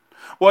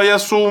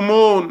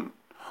وَيَصُومُونَ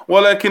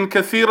وَلَكِنْ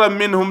كَثِيرًا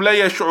مِّنْهُمْ لَا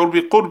يَشْعُرُ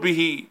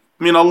بِقُرْبِهِ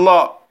مِنَ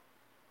اللَّهِ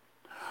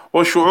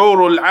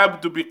وشعور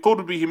العبد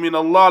بقربه من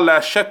الله لا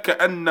شك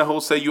أنه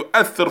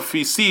سيؤثر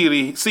في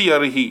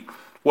سيره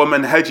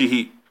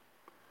ومنهجه.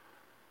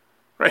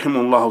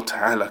 رحمه الله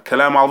تعالى.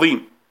 كلام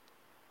عظيم.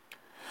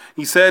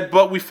 He said,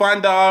 but we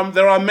find that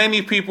there are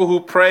many people who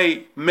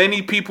pray,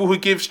 many people who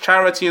give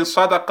charity and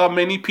sadaqah,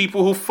 many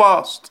people who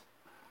fast.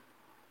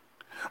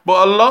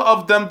 But a lot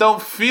of them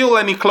don't feel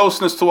any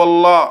closeness to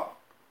Allah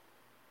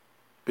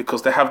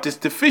because they have this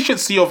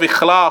deficiency of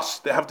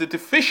ikhlas, they have the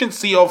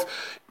deficiency of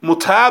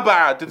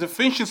mutaba'ah, the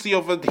deficiency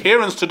of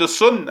adherence to the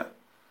sunnah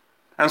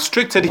and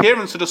strict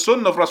adherence to the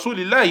sunnah of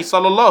Rasulullah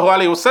sallallahu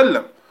alayhi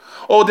wasallam.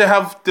 Or they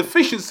have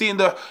deficiency in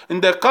their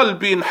qalb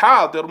being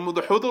hadir,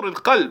 hudur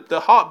al-qalb, the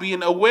heart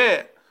being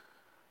aware.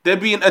 They're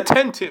being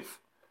attentive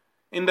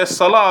in their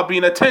salah,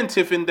 being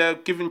attentive in their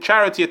giving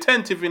charity,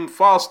 attentive in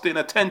fasting,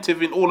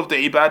 attentive in all of the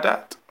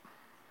ibadat.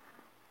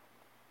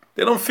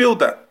 They don't feel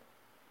that.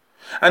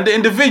 And the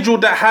individual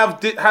that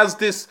has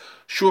this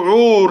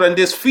shu'ur and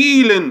this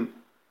feeling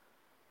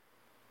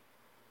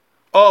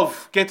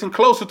of getting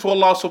closer to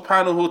Allah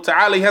subhanahu wa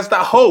ta'ala, he has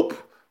that hope,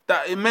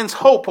 that immense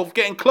hope of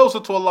getting closer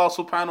to Allah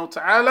subhanahu wa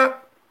ta'ala.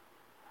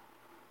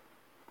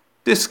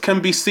 This can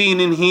be seen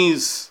in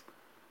his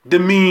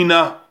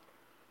demeanor,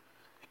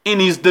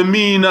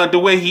 the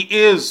way he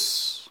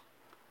is,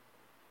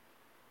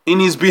 in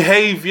his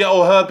behavior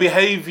or her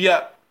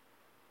behavior,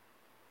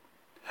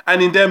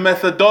 and in their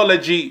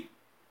methodology,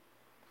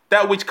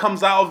 that which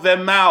comes out of their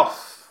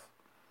mouth,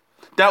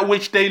 that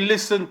which they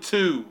listen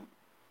to,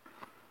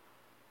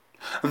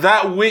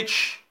 that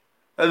which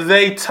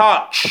they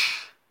touch,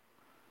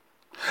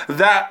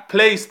 that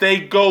place they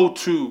go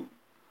to.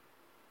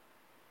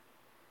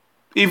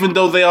 Even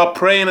though they are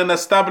praying and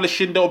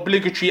establishing the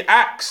obligatory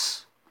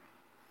acts,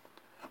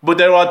 but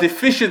there are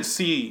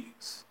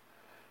deficiencies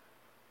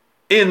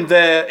in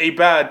their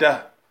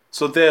ibadah,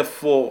 so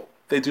therefore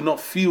they do not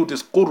feel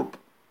this qurb,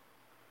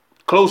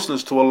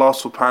 closeness to Allah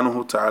subhanahu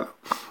wa ta'ala.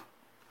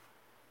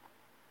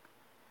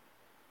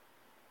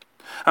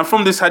 And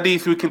from this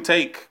hadith we can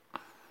take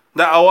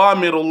that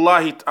awamir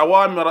Allah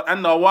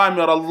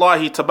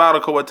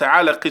tabaraka wa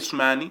ta'ala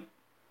qismani,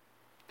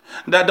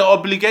 that the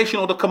obligation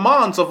or the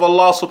commands of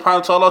Allah subhanahu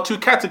wa ta'ala are two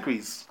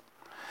categories.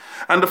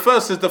 And the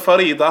first is the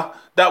faridah,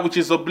 that which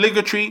is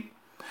obligatory,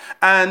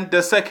 and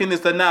the second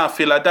is the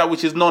nafila, that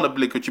which is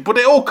non-obligatory. But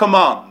they're all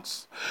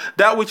commands.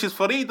 That which is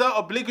faridah,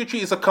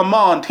 obligatory, is a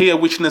command here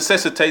which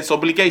necessitates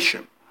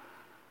obligation.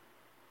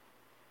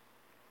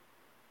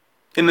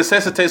 It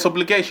necessitates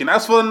obligation.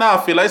 As for the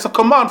nafila, it's a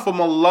command from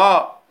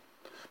Allah.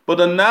 But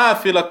the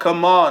nafila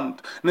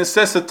command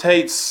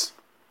necessitates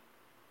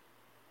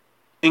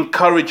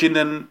encouraging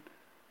and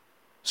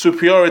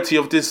superiority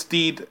of this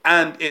deed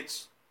and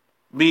its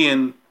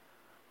being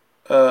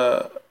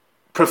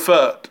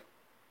preferred.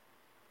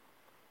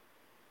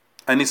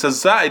 And it's a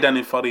za'idan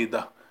in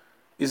farida,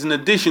 is in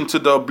addition to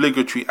the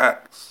obligatory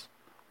acts.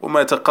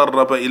 وما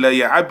تقرب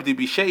إلي عبدي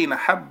بشيء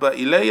أحب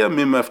إلي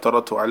مما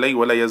افترضت عليه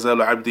ولا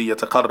يزال عبدي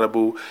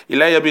يتقرب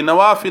إلي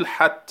بنوافل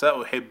حتى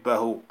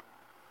أحبه.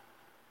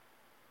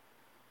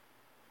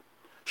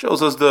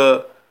 Shows us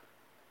the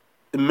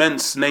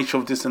immense nature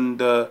of this and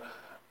the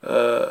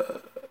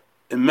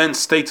immense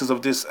status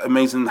of this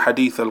amazing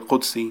hadith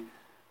al-Qudsi.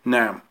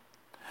 Naam.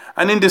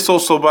 And in this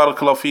also,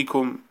 barakallahu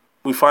feekum,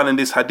 we find in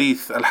this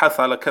hadith, al-hath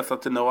ala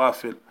kathrat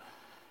al-nawafil,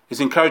 is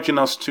encouraging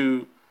us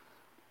to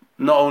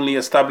not only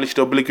establish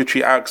the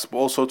obligatory acts, but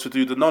also to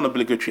do the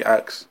non-obligatory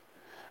acts.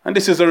 And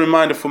this is a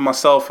reminder for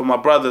myself and my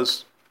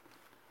brothers,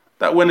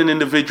 that when an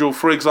individual,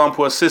 for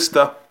example, a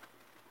sister,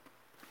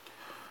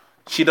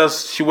 she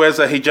wears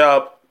a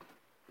hijab,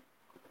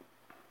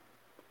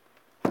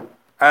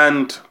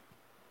 and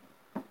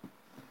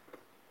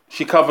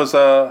she covers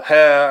her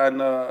hair and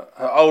her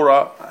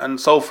aura and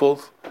so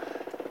forth.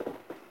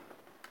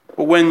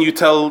 But when you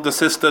tell the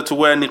sister to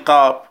wear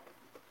niqab,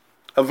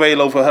 a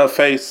veil over her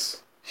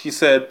face, she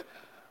said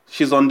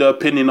she's on the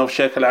opinion of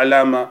Shaykh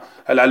al-Alama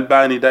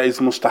al-Albani that is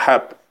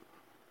mustahab,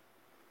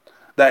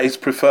 that is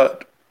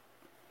preferred.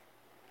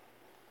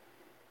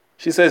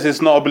 She says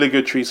it's not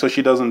obligatory, so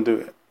she doesn't do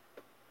it.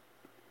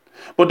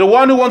 But the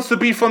one who wants to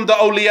be from the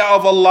awliya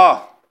of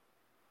Allah,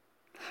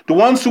 the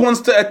ones who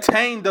wants to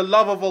attain the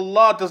love of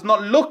Allah, does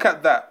not look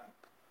at that,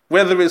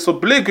 whether it's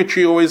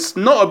obligatory or it's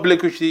not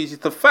obligatory. It's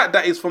the fact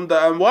that it's from the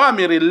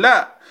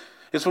awamirillah,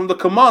 it's from the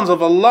commands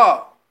of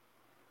Allah,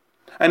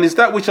 and it's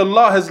that which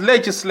Allah has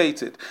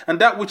legislated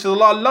and that which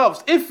Allah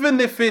loves, even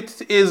if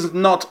it is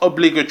not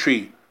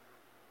obligatory,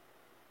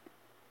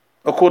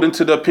 according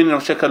to the opinion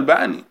of Shaykh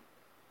al-Albani,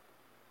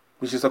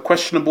 which is a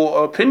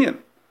questionable opinion,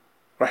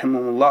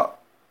 rahimahullah.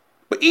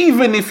 But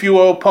even if you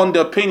are upon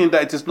the opinion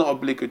that it is not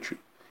obligatory,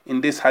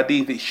 in this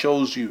hadith it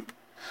shows you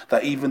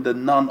that even the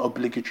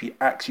non-obligatory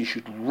acts, you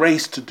should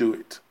race to do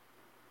it,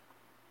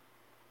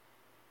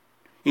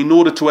 in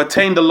order to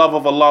attain the love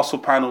of Allah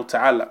subhanahu wa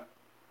ta'ala.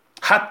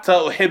 Hatta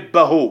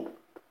uhibbahu.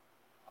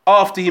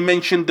 After he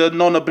mentioned the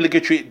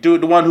non-obligatory, the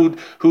one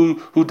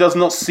who does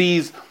not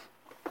cease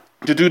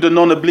to do the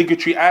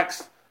non-obligatory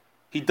acts,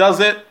 he does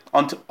it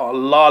until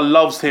Allah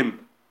loves him.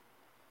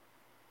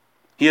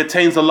 He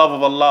attains the love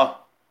of Allah.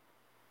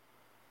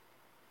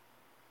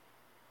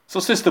 So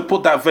sister,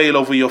 put that veil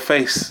over your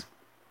face.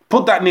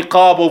 Put that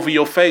niqab over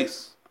your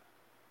face.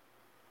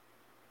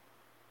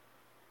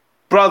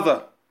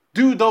 Brother,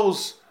 do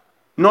those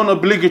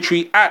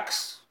non-obligatory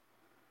acts.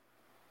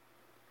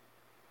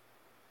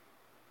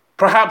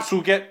 Perhaps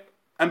we'll get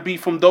and be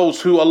from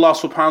those who Allah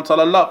subhanahu wa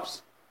ta'ala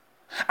loves.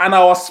 And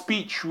our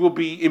speech will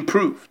be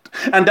improved.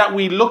 And that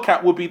we look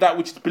at will be that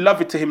which is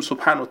beloved to Him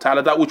subhanahu wa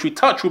ta'ala. That which we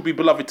touch will be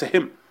beloved to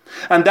Him.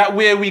 And that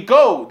where we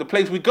go, the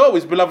place we go,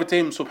 is beloved to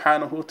Him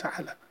subhanahu wa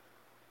ta'ala.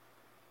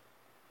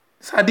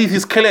 This hadith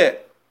is clear.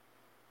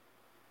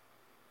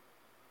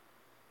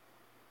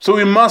 So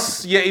we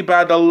must, ya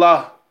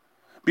ibadallah,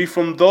 be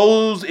from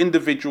those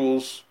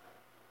individuals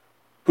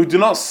who do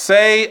not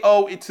say,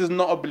 oh, it is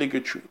not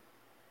obligatory,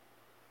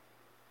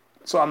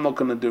 so I'm not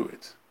going to do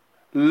it.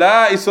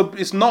 La,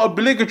 it's not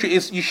obligatory.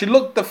 You should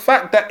look at the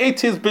fact that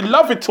it is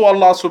beloved to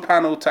Allah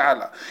subhanahu wa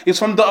ta'ala. It's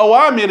from the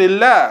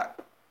awamirillah.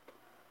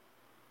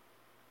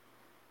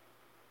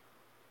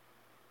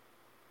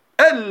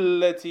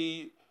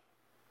 التي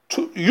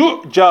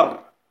يؤجر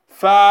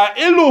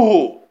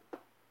فاعله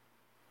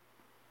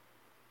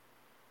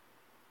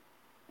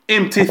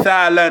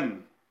امتثالا.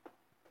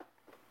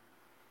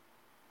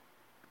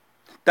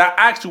 That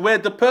act where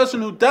the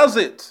person who does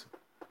it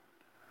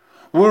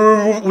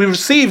will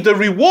receive the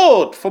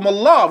reward from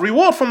Allah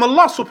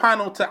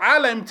subhanahu wa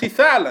ta'ala,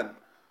 imtithalan.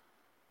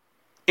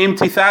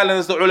 Imtithalan,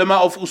 as the ulama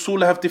of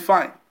usul have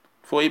defined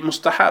for it,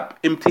 mustahab,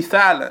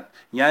 imtithalan.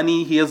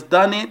 Yani he has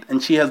done it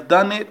and she has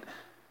done it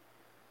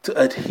to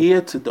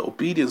adhere to the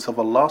obedience of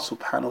Allah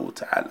subhanahu wa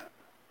ta'ala,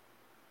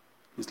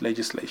 His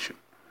legislation.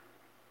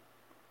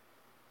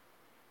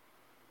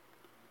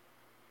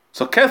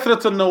 So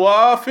kathrat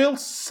al-nawafil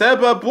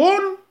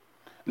sababun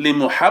li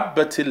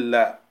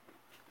muhabbatillah.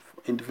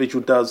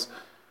 Individual does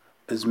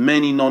as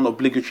many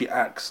non-obligatory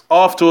acts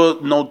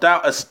after, no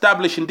doubt,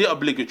 establishing the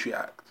obligatory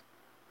act,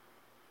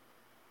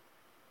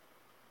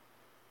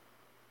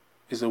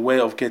 is a way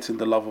of getting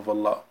the love of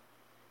Allah.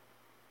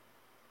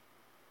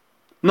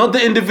 Not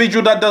the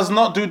individual that does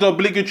not do the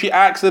obligatory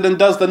acts and then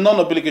does the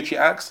non-obligatory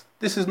acts.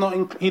 This is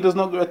not, he does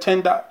not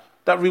attain that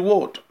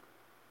reward,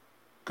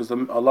 because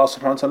Allah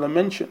subhanahu wa ta'ala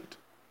mentioned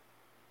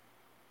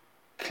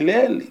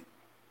clearly,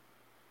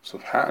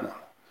 subhanallah,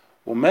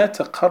 وَمَا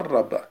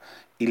تَقَرَّبَ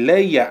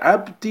إِلَيَّ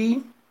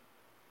عَبْدِي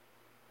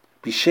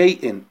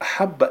بِشَيْءٍ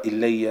أَحَبَّ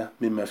إِلَيَّ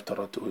مِمَّا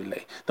افْتَرَضْتُهُ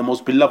إِلَيْهِ. The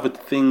most beloved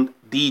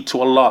deed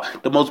to Allah,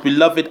 the most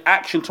beloved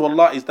action to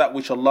Allah is that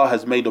which Allah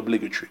has made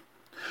obligatory.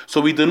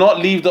 So we do not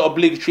leave the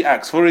obligatory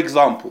acts. For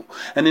example,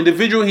 an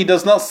individual, he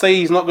does not say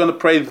he's not going to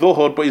pray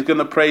dhuhr, but he's going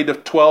to pray the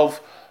 12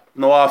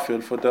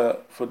 nawafil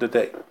for the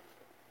day,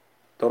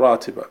 the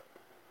ratiba.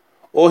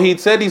 Or he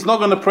said he's not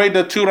going to pray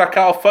the 2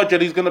 rak'ah of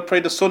fajr, he's going to pray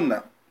the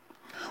sunnah.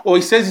 Or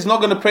he says he's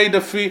not going to pray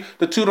the 3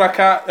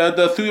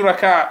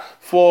 rak'ah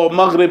for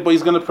maghrib, but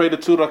he's going to pray the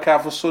 2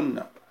 rak'ah for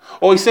sunnah.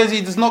 Or he says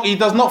he does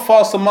not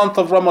fast the month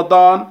of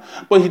Ramadan,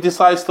 but he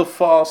decides to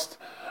fast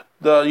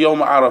the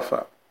Yawm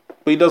Arafah.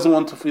 But he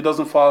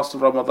doesn't fast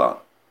Ramadan.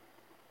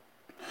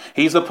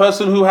 He's a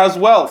person who has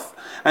wealth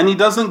and he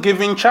doesn't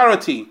give in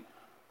charity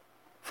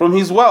from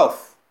his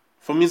wealth,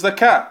 from his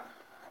zakat.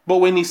 But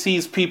when he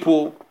sees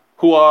people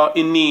who are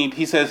in need,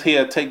 he says,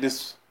 here, take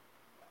this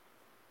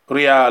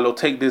riyal, or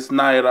take this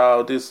naira,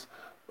 or this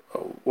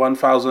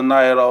 1,000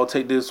 naira, or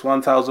take this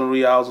 1,000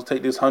 riyals, or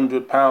take this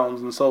 £100,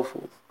 and so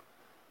forth.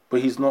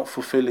 But he's not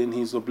fulfilling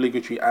his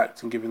obligatory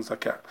act in giving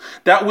zakat.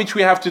 That which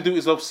we have to do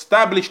is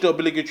establish the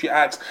obligatory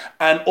acts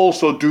and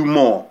also do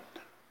more.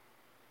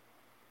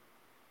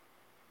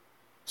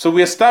 So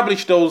we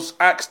establish those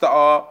acts that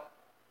are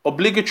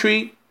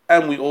obligatory,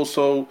 and we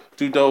also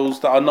do those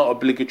that are not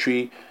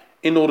obligatory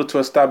in order to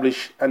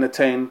establish and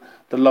attain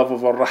the love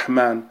of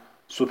Ar-Rahman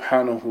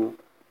subhanahu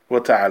wa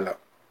ta'ala.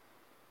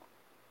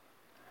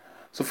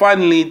 So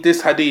finally,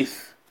 this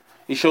hadith,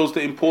 it shows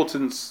the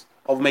importance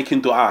of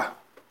making dua.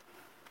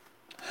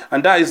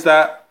 And that is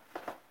that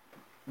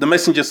the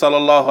Messenger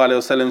sallallahu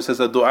alayhi wa sallam says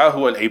that dua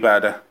huwa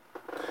al-ibadah.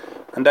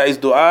 And that is,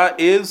 dua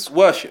is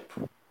worship.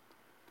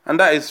 And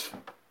that is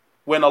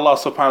when Allah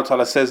subhanahu wa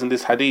ta'ala says in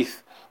this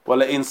hadith,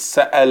 وَلَئِن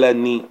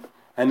سَأَلَنِي,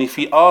 and if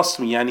he asks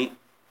me, yani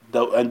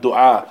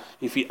dua,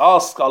 if he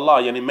asks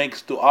Allah, yani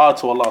makes dua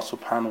to Allah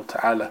subhanahu wa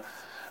ta'ala,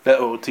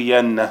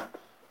 لَأُعْتِيَنَّ,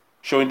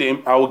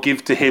 showing I will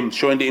give to him,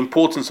 showing the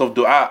importance of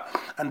dua.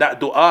 And that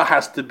dua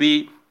has to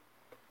be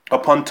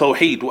upon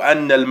tawheed.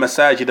 وَأَنَّ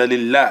الْمَسَاجِدَ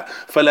لِلَّهِ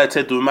فَلَا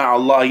تَدْعُوا مَعَ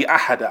اللَّهِ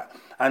أَحَدًا,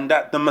 and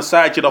that the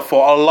masajid are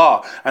for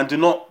Allah, and do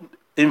not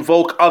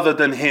invoke other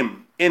than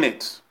him in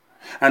it.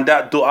 And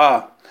that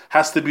dua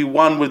has to be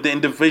one with the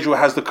individual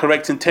has the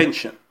correct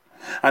intention.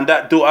 And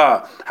that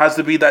dua has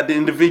to be that the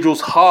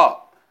individual's heart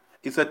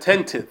is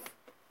attentive,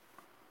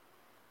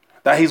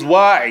 that he's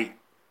wa'i,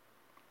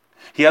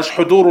 he has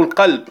hudurul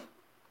qalb,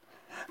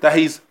 that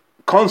he's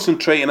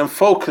concentrating and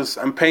focused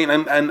and paying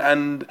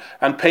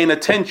and paying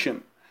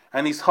attention,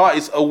 and his heart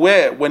is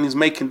aware when he's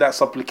making that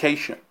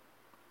supplication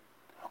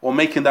or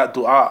making that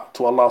dua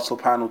to Allah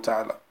subhanahu wa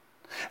ta'ala,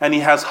 and he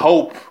has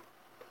hope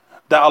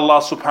that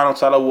Allah subhanahu wa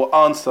ta'ala will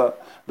answer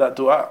that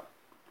dua.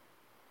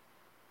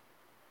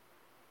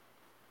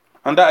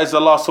 And that is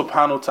Allah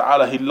subhanahu wa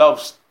ta'ala, he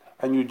loves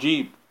and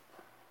yujib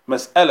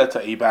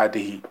mas'alata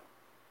ibadihi.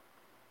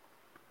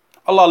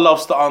 Allah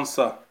loves to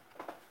answer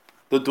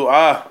the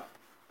dua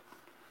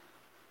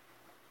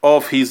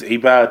of his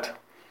ibad.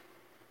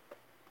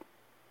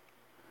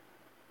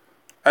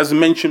 As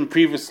mentioned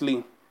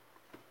previously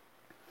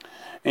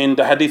in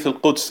the hadith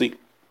al-Qudsi,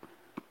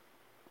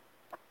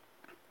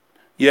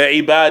 Ya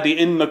ibadi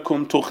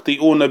innakum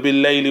tukhti'una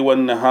bil-layli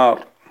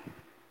wal-nahar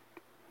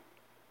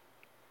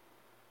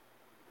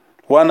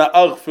wa ana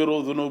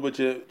aghfiru dhunuba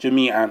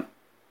jami'an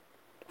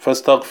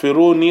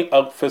fastaghfiruni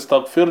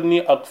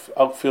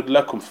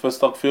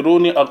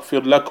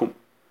aghfir lakum.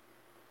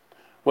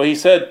 Where he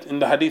said in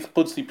the hadith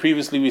Qudsi,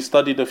 previously we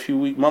studied a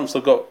few months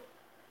ago,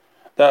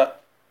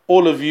 that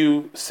all of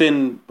you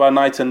sin by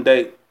night and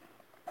day.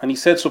 And he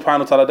said subhanahu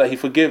wa ta'ala that he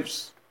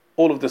forgives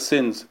all of the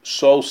sins.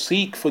 So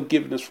seek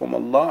forgiveness from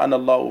Allah and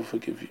Allah will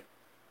forgive you.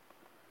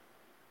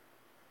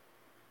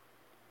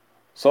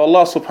 So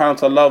Allah subhanahu wa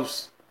ta'ala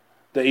loves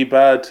the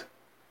ibad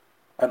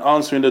and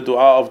answering the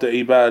dua of the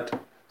ibad.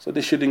 So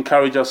this should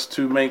encourage us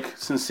to make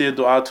sincere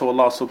dua to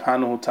Allah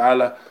subhanahu wa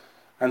ta'ala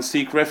and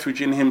seek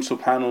refuge in him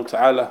subhanahu wa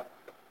ta'ala,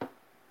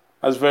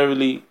 as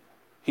verily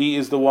he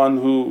is the one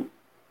who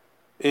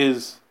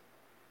is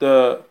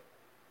the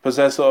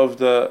possessor of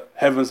the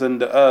heavens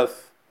and the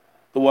earth,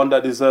 the one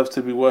that deserves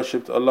to be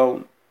worshipped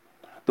alone,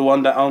 the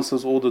one that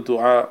answers all the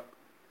dua,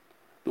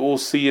 the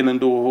all-seeing and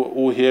the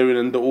all-hearing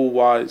and the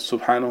all-wise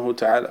subhanahu wa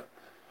ta'ala.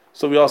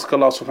 So we ask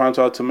Allah subhanahu wa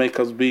ta'ala to make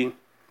us be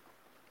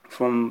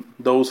from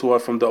those who are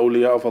from the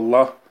awliya of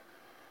Allah,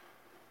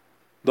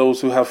 those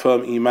who have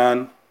firm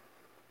iman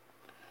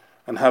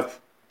and have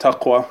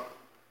taqwa,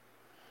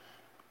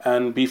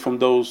 and be from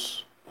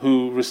those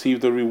who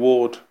receive the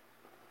reward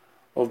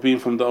of being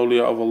from the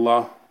awliya of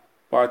Allah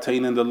by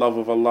attaining the love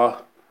of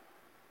Allah,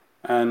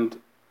 and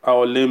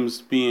our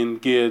limbs being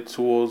geared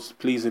towards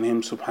pleasing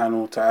him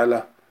subhanahu wa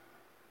ta'ala.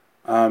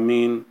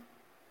 Ameen.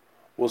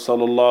 Wa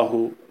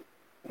sallallahu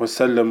wa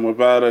sallam wa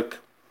barak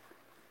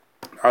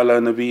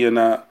ala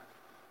nabiyyina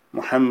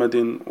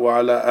Muhammadin wa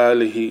ala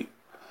alihi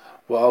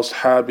wa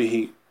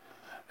ashabihi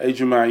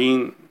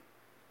ajma'in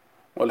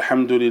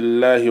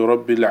walhamdulillahi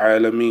rabbil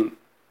alameen.